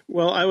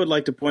 Well, I would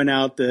like to point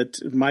out that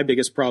my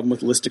biggest problem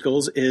with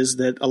listicles is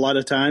that a lot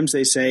of times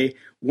they say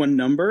one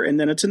number and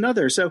then it's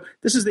another. So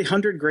this is the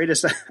 100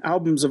 greatest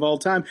albums of all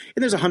time,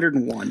 and there's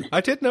 101.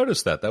 I did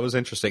notice that. That was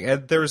interesting.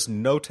 And there's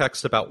no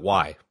text about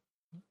why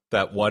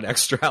that one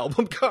extra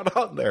album got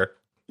on there.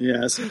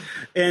 Yes.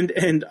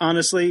 And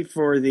honestly,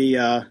 for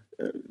the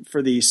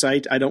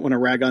site, I don't want to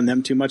rag on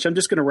them too much. I'm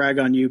just going to rag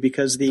on you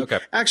because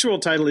the actual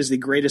title is the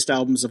greatest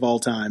albums of all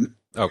time.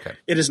 Okay.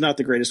 It is not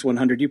the greatest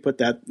 100. You put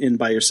that in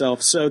by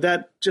yourself. So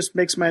that just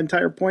makes my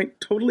entire point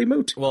totally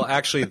moot. Well,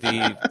 actually,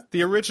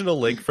 the original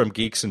link from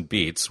Geeks and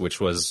Beats, which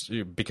was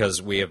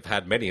because we have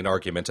had many an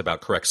argument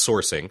about correct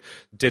sourcing,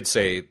 did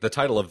say the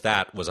title of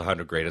that was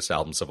 100 greatest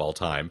albums of all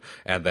time.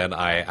 And then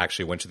I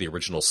actually went to the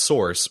original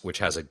source, which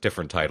has a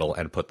different title,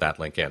 and put that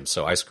link in.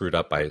 So I screwed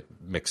up by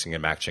mixing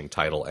and matching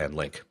title and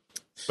link.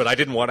 But I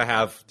didn't want to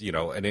have,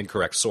 an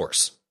incorrect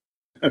source.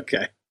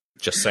 Okay.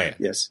 Just saying.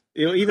 Yes.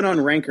 Even on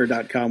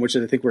ranker.com, which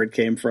is I think where it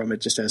came from, it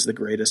just has the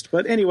greatest.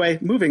 But anyway,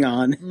 moving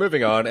on.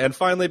 And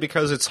finally,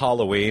 because it's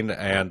Halloween,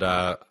 and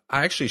I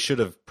actually should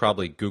have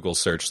probably Google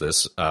searched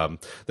this,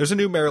 there's a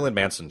new Marilyn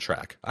Manson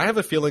track. I have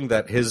a feeling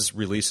that his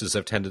releases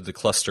have tended to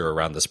cluster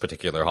around this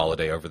particular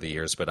holiday over the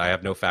years, but I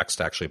have no facts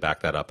to actually back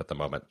that up at the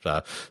moment.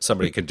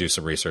 Somebody can do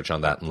some research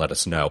on that and let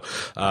us know.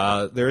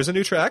 There is a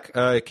new track.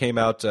 It came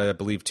out, I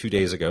believe, 2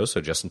 days ago,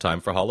 so just in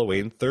time for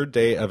Halloween. Third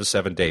day of a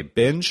 7-day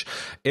binge.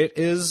 It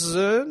is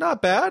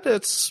not bad.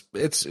 It's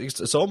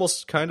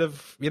almost kind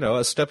of,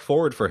 a step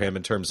forward for him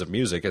in terms of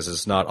music, as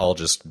it's not all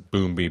just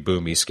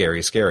boomy,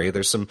 scary.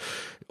 There's some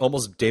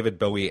almost David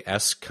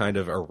Bowie-esque kind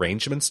of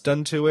arrangements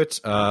done to it.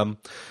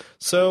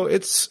 So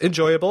it's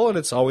enjoyable, and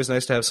it's always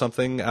nice to have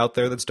something out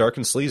there that's dark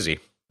and sleazy,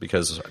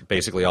 because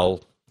basically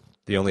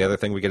the only other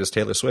thing we get is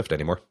Taylor Swift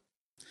anymore.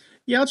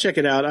 Yeah, I'll check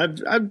it out.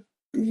 I've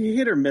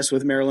hit or miss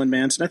with Marilyn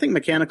Manson. I think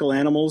Mechanical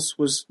Animals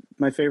was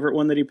my favorite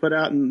one that he put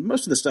out, and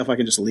most of the stuff I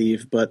can just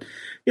leave. But,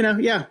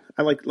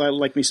 I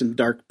like me some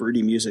dark,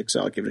 broody music,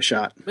 so I'll give it a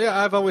shot.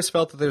 Yeah, I've always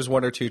felt that there's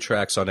one or two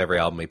tracks on every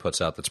album he puts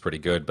out that's pretty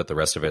good, but the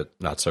rest of it,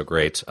 not so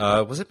great.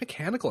 Was it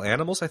Mechanical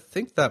Animals? I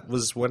think that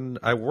was when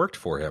I worked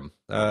for him.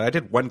 I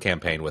did one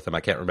campaign with him.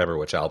 I can't remember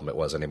which album it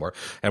was anymore.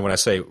 And when I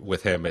say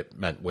with him, it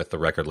meant with the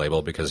record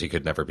label, because he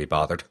could never be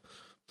bothered.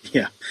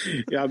 Yeah.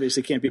 You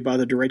obviously can't be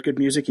bothered to write good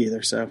music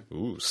either, so.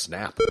 Ooh,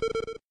 snap.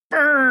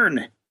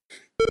 Burn!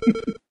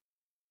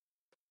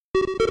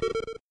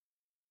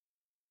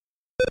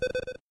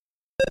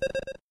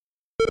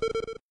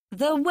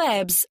 The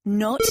web's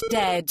not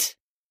dead.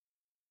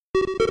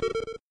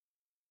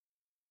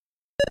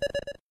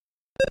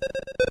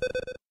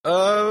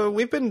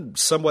 We've been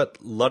somewhat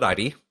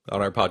Luddite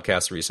on our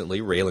podcast recently,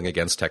 railing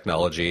against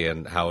technology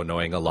and how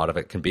annoying a lot of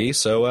it can be.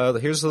 So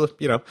here's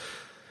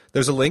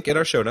there's a link in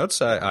our show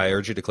notes. I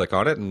urge you to click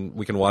on it, and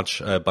we can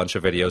watch a bunch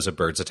of videos of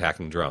birds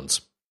attacking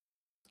drones.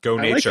 Go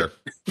nature.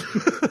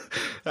 Like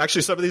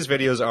Actually, some of these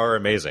videos are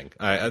amazing.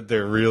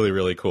 They're really,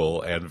 really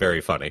cool and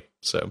very funny.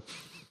 So,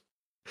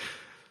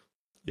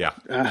 yeah.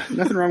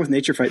 Nothing wrong with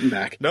nature fighting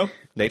back. No,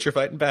 nature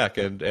fighting back.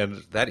 And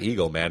that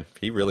eagle, man,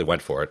 he really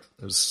went for it.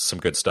 It was some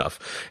good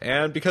stuff.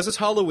 And because it's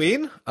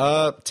Halloween,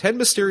 10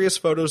 mysterious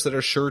photos that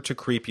are sure to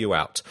creep you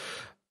out.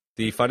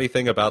 The funny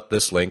thing about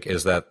this link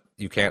is that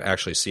you can't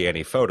actually see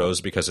any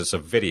photos because it's a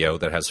video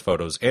that has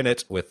photos in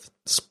it with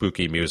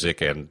spooky music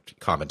and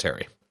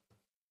commentary.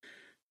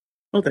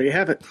 Well, there you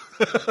have it.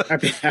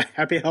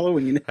 Happy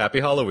Halloween. Happy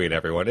Halloween,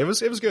 everyone. It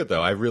was good,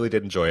 though. I really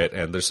did enjoy it,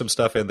 and there's some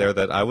stuff in there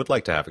that I would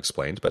like to have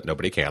explained, but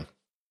nobody can.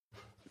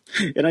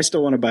 And I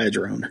still want to buy a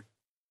drone.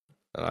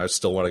 I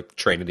still want to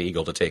train an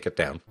eagle to take it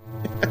down.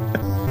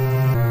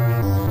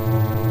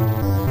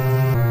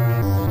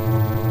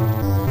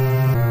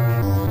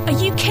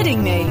 Are you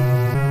kidding me?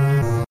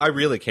 I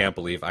really can't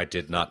believe I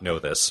did not know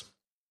this.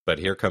 But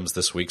here comes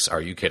this week's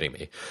Are You Kidding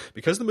Me?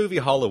 Because the movie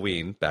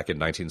Halloween, back in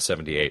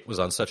 1978, was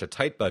on such a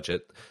tight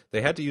budget,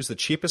 they had to use the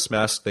cheapest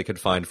mask they could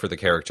find for the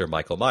character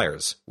Michael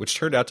Myers, which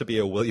turned out to be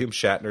a William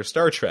Shatner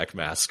Star Trek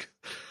mask.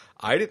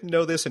 I didn't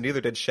know this, and neither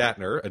did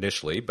Shatner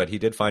initially, but he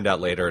did find out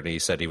later, and he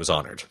said he was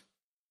honored.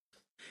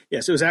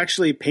 Yes, it was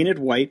actually painted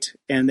white,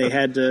 and they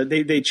had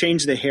they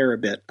changed the hair a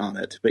bit on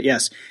it. But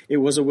yes, it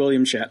was a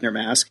William Shatner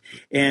mask.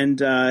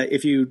 And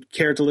if you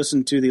care to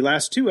listen to the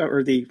last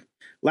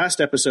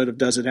last episode of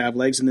Does It Have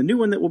Legs, and the new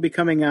one that will be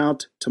coming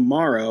out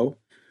tomorrow,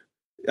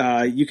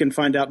 you can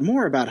find out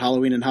more about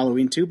Halloween and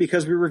Halloween 2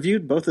 because we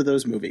reviewed both of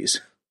those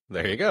movies.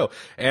 There you go.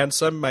 And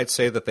some might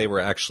say that they were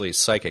actually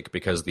psychic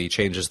because the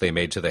changes they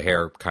made to the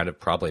hair kind of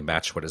probably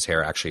match what his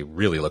hair actually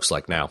really looks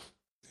like now.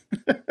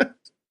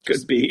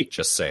 Could be.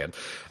 Just saying.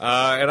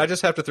 And I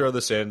just have to throw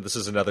this in. This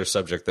is another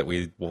subject that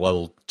we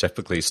will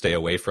typically stay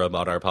away from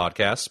on our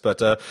podcast, but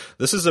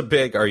this is a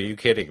big, are you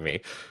kidding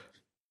me?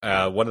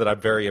 One that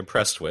I'm very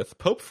impressed with.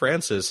 Pope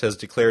Francis has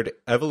declared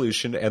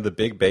evolution and the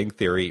Big Bang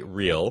Theory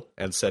real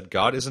and said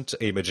God isn't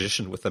a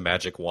magician with a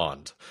magic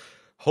wand.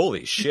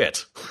 Holy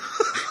shit.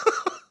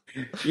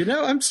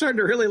 I'm starting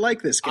to really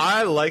like this guy.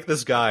 I like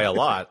this guy a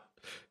lot.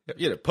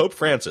 Pope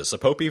Francis, a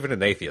pope even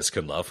an atheist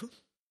can love.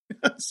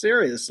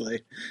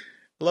 Seriously.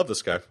 I love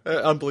this guy.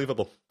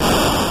 Unbelievable.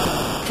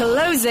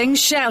 Closing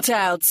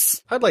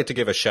shout-outs. I'd like to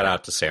give a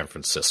shout-out to San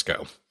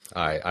Francisco.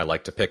 I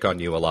like to pick on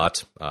you a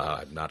lot.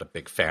 I'm not a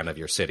big fan of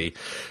your city.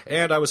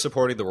 And I was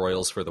supporting the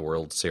Royals for the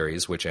World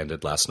Series, which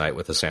ended last night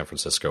with a San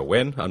Francisco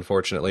win,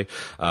 unfortunately.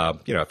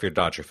 If you're a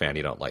Dodger fan,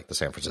 you don't like the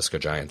San Francisco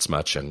Giants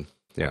much. And,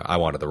 I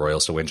wanted the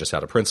Royals to win just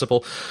out of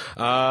principle.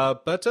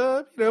 But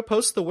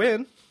post the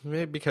win,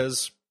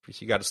 because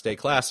you got to stay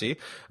classy.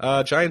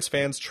 Giants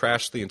fans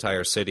trashed the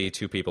entire city.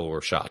 2 people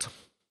were shot.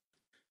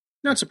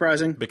 Not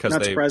surprising.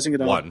 Not surprising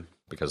at all.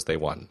 Because they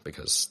won.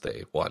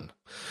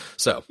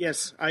 So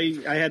yes, I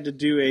had to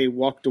do a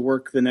walk to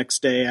work the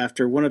next day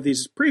after one of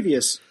these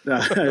previous.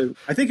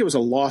 I think it was a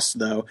loss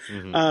though.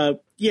 Mm-hmm.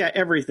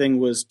 Everything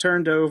was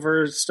turned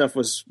over. Stuff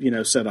was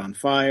set on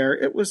fire.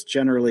 It was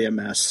generally a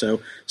mess.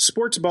 So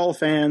sports ball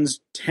fans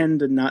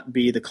tend to not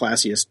be the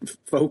classiest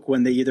folk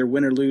when they either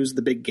win or lose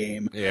the big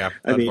game. Yeah,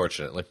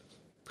 unfortunately.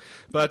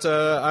 But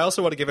I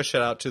also want to give a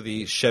shout out to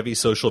the Chevy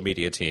social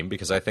media team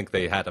because I think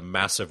they had a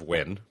massive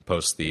win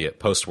post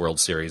World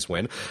Series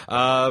win.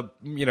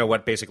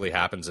 What basically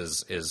happens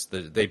is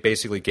they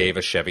basically gave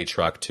a Chevy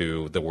truck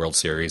to the World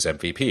Series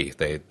MVP.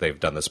 They've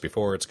done this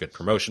before. It's good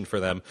promotion for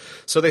them.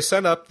 So they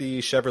sent up the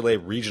Chevrolet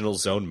Regional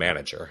Zone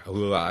Manager,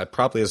 who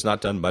probably has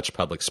not done much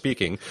public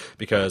speaking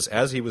because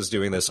as he was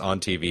doing this on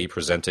TV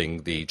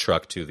presenting the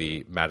truck to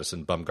the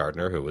Madison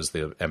Bumgarner, who was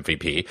the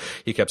MVP,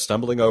 he kept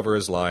stumbling over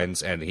his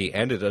lines and he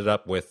ended it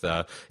up with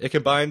it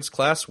combines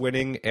class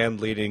winning and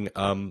leading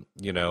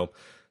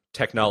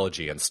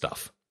technology and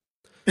stuff.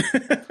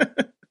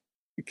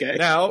 Okay.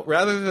 Now,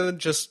 rather than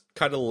just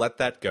kind of let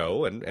that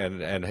go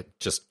and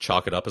just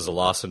chalk it up as a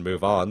loss and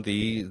move on,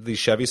 the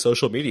Chevy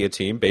social media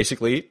team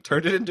basically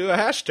turned it into a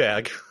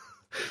hashtag.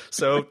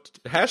 So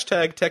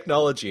hashtag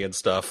technology and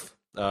stuff.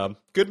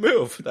 Good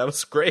move. That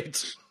was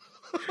great.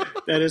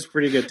 That is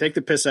pretty good. Take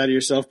the piss out of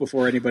yourself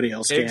before anybody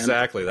else can.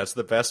 Exactly. That's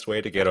the best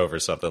way to get over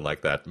something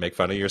like that. Make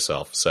fun of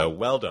yourself. So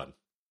well done.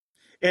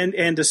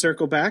 And to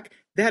circle back,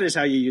 that is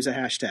how you use a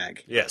hashtag.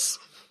 Yes.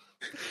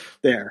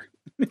 There.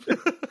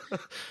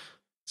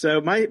 So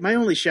my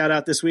only shout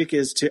out this week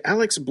is to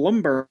Alex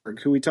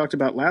Blumberg, who we talked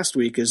about last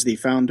week, is the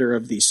founder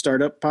of the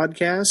Startup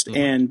Podcast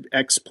and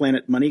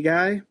ex-Planet Money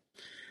guy.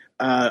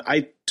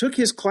 I took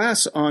his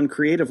class on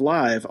Creative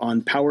Live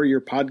on Power Your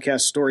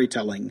Podcast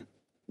Storytelling.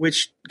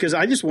 Because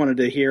I just wanted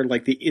to hear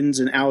like the ins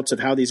and outs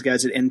of how these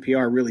guys at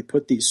NPR really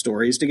put these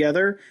stories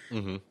together.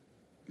 Mm-hmm.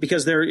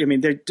 Because they're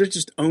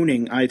just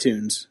owning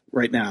iTunes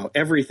right now.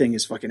 Everything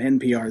is fucking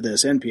NPR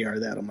this, NPR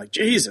that. I'm like,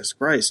 Jesus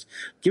Christ,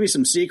 give me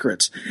some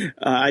secrets.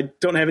 I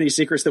don't have any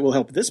secrets that will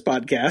help this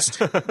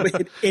podcast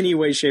in any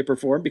way, shape, or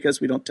form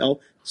because we don't tell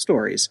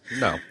stories.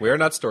 No, we are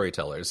not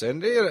storytellers.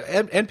 And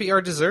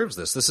NPR deserves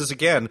this. This is,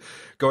 again,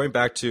 going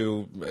back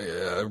to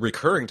a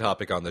recurring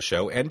topic on the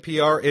show.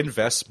 NPR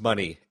invests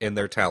money in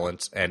their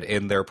talent and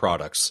in their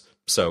products.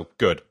 So,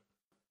 good.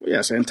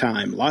 Yes, and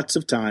time. Lots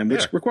of time,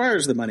 which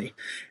requires the money.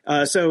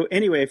 So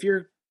anyway, if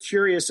you're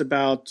curious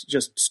about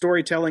just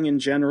storytelling in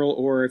general,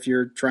 or if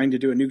you're trying to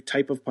do a new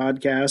type of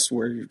podcast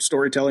where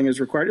storytelling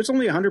is required, it's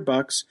only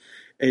 $100.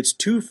 It's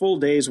 2 full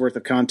days worth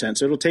of content,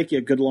 so it'll take you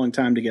a good long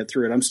time to get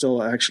through it. I'm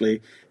still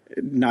actually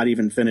not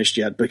even finished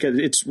yet because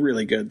it's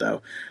really good,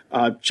 though.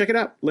 Check it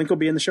out. Link will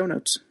be in the show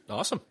notes.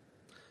 Awesome.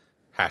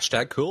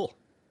 Hashtag cool.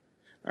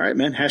 All right,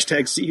 man.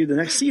 Hashtag see you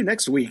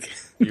next week.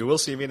 You will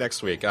see me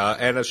next week.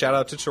 And a shout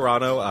out to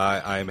Toronto.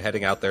 I'm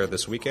heading out there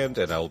this weekend,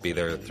 and I will be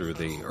there through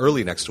the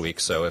early next week.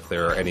 So if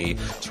there are any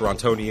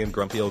Torontonian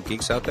grumpy old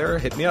geeks out there,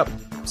 hit me up.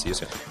 See you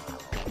soon.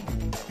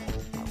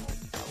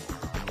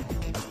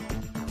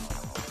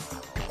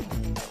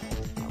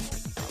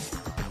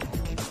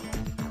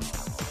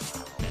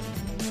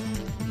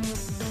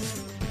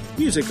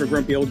 Music for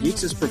Grumpy Old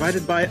Geeks is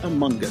provided by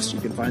Among Us.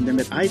 You can find them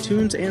at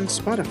iTunes and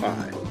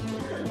Spotify.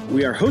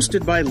 We are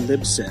hosted by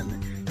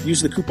Libsyn.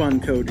 Use the coupon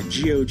code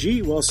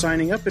GOG while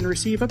signing up and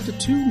receive up to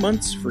 2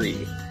 months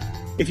free.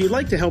 If you'd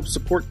like to help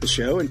support the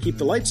show and keep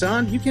the lights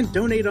on, you can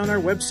donate on our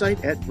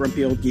website at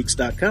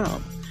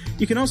grumpyoldgeeks.com.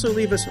 You can also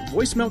leave us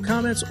voicemail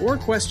comments or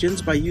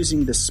questions by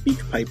using the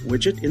SpeakPipe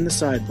widget in the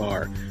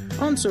sidebar.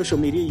 On social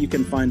media, you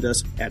can find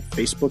us at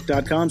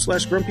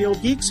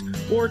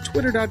facebook.com/grumpyoldgeeks or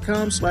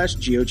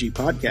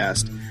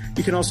twitter.com/GOGpodcast.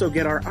 You can also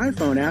get our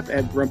iPhone app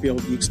at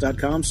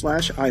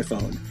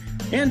grumpyoldgeeks.com/iPhone.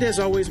 And as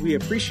always, we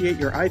appreciate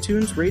your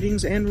iTunes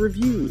ratings and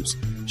reviews.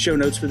 Show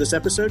notes for this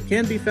episode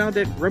can be found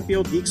at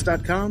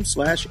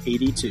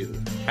grumpyoldgeeks.com/82.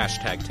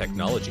 Hashtag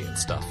technology and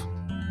stuff.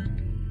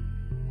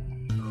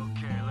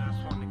 Okay,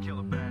 last one to kill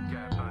a bad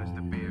guy buys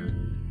the beer.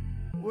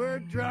 We're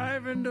driving.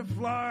 driving to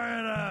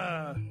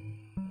Florida.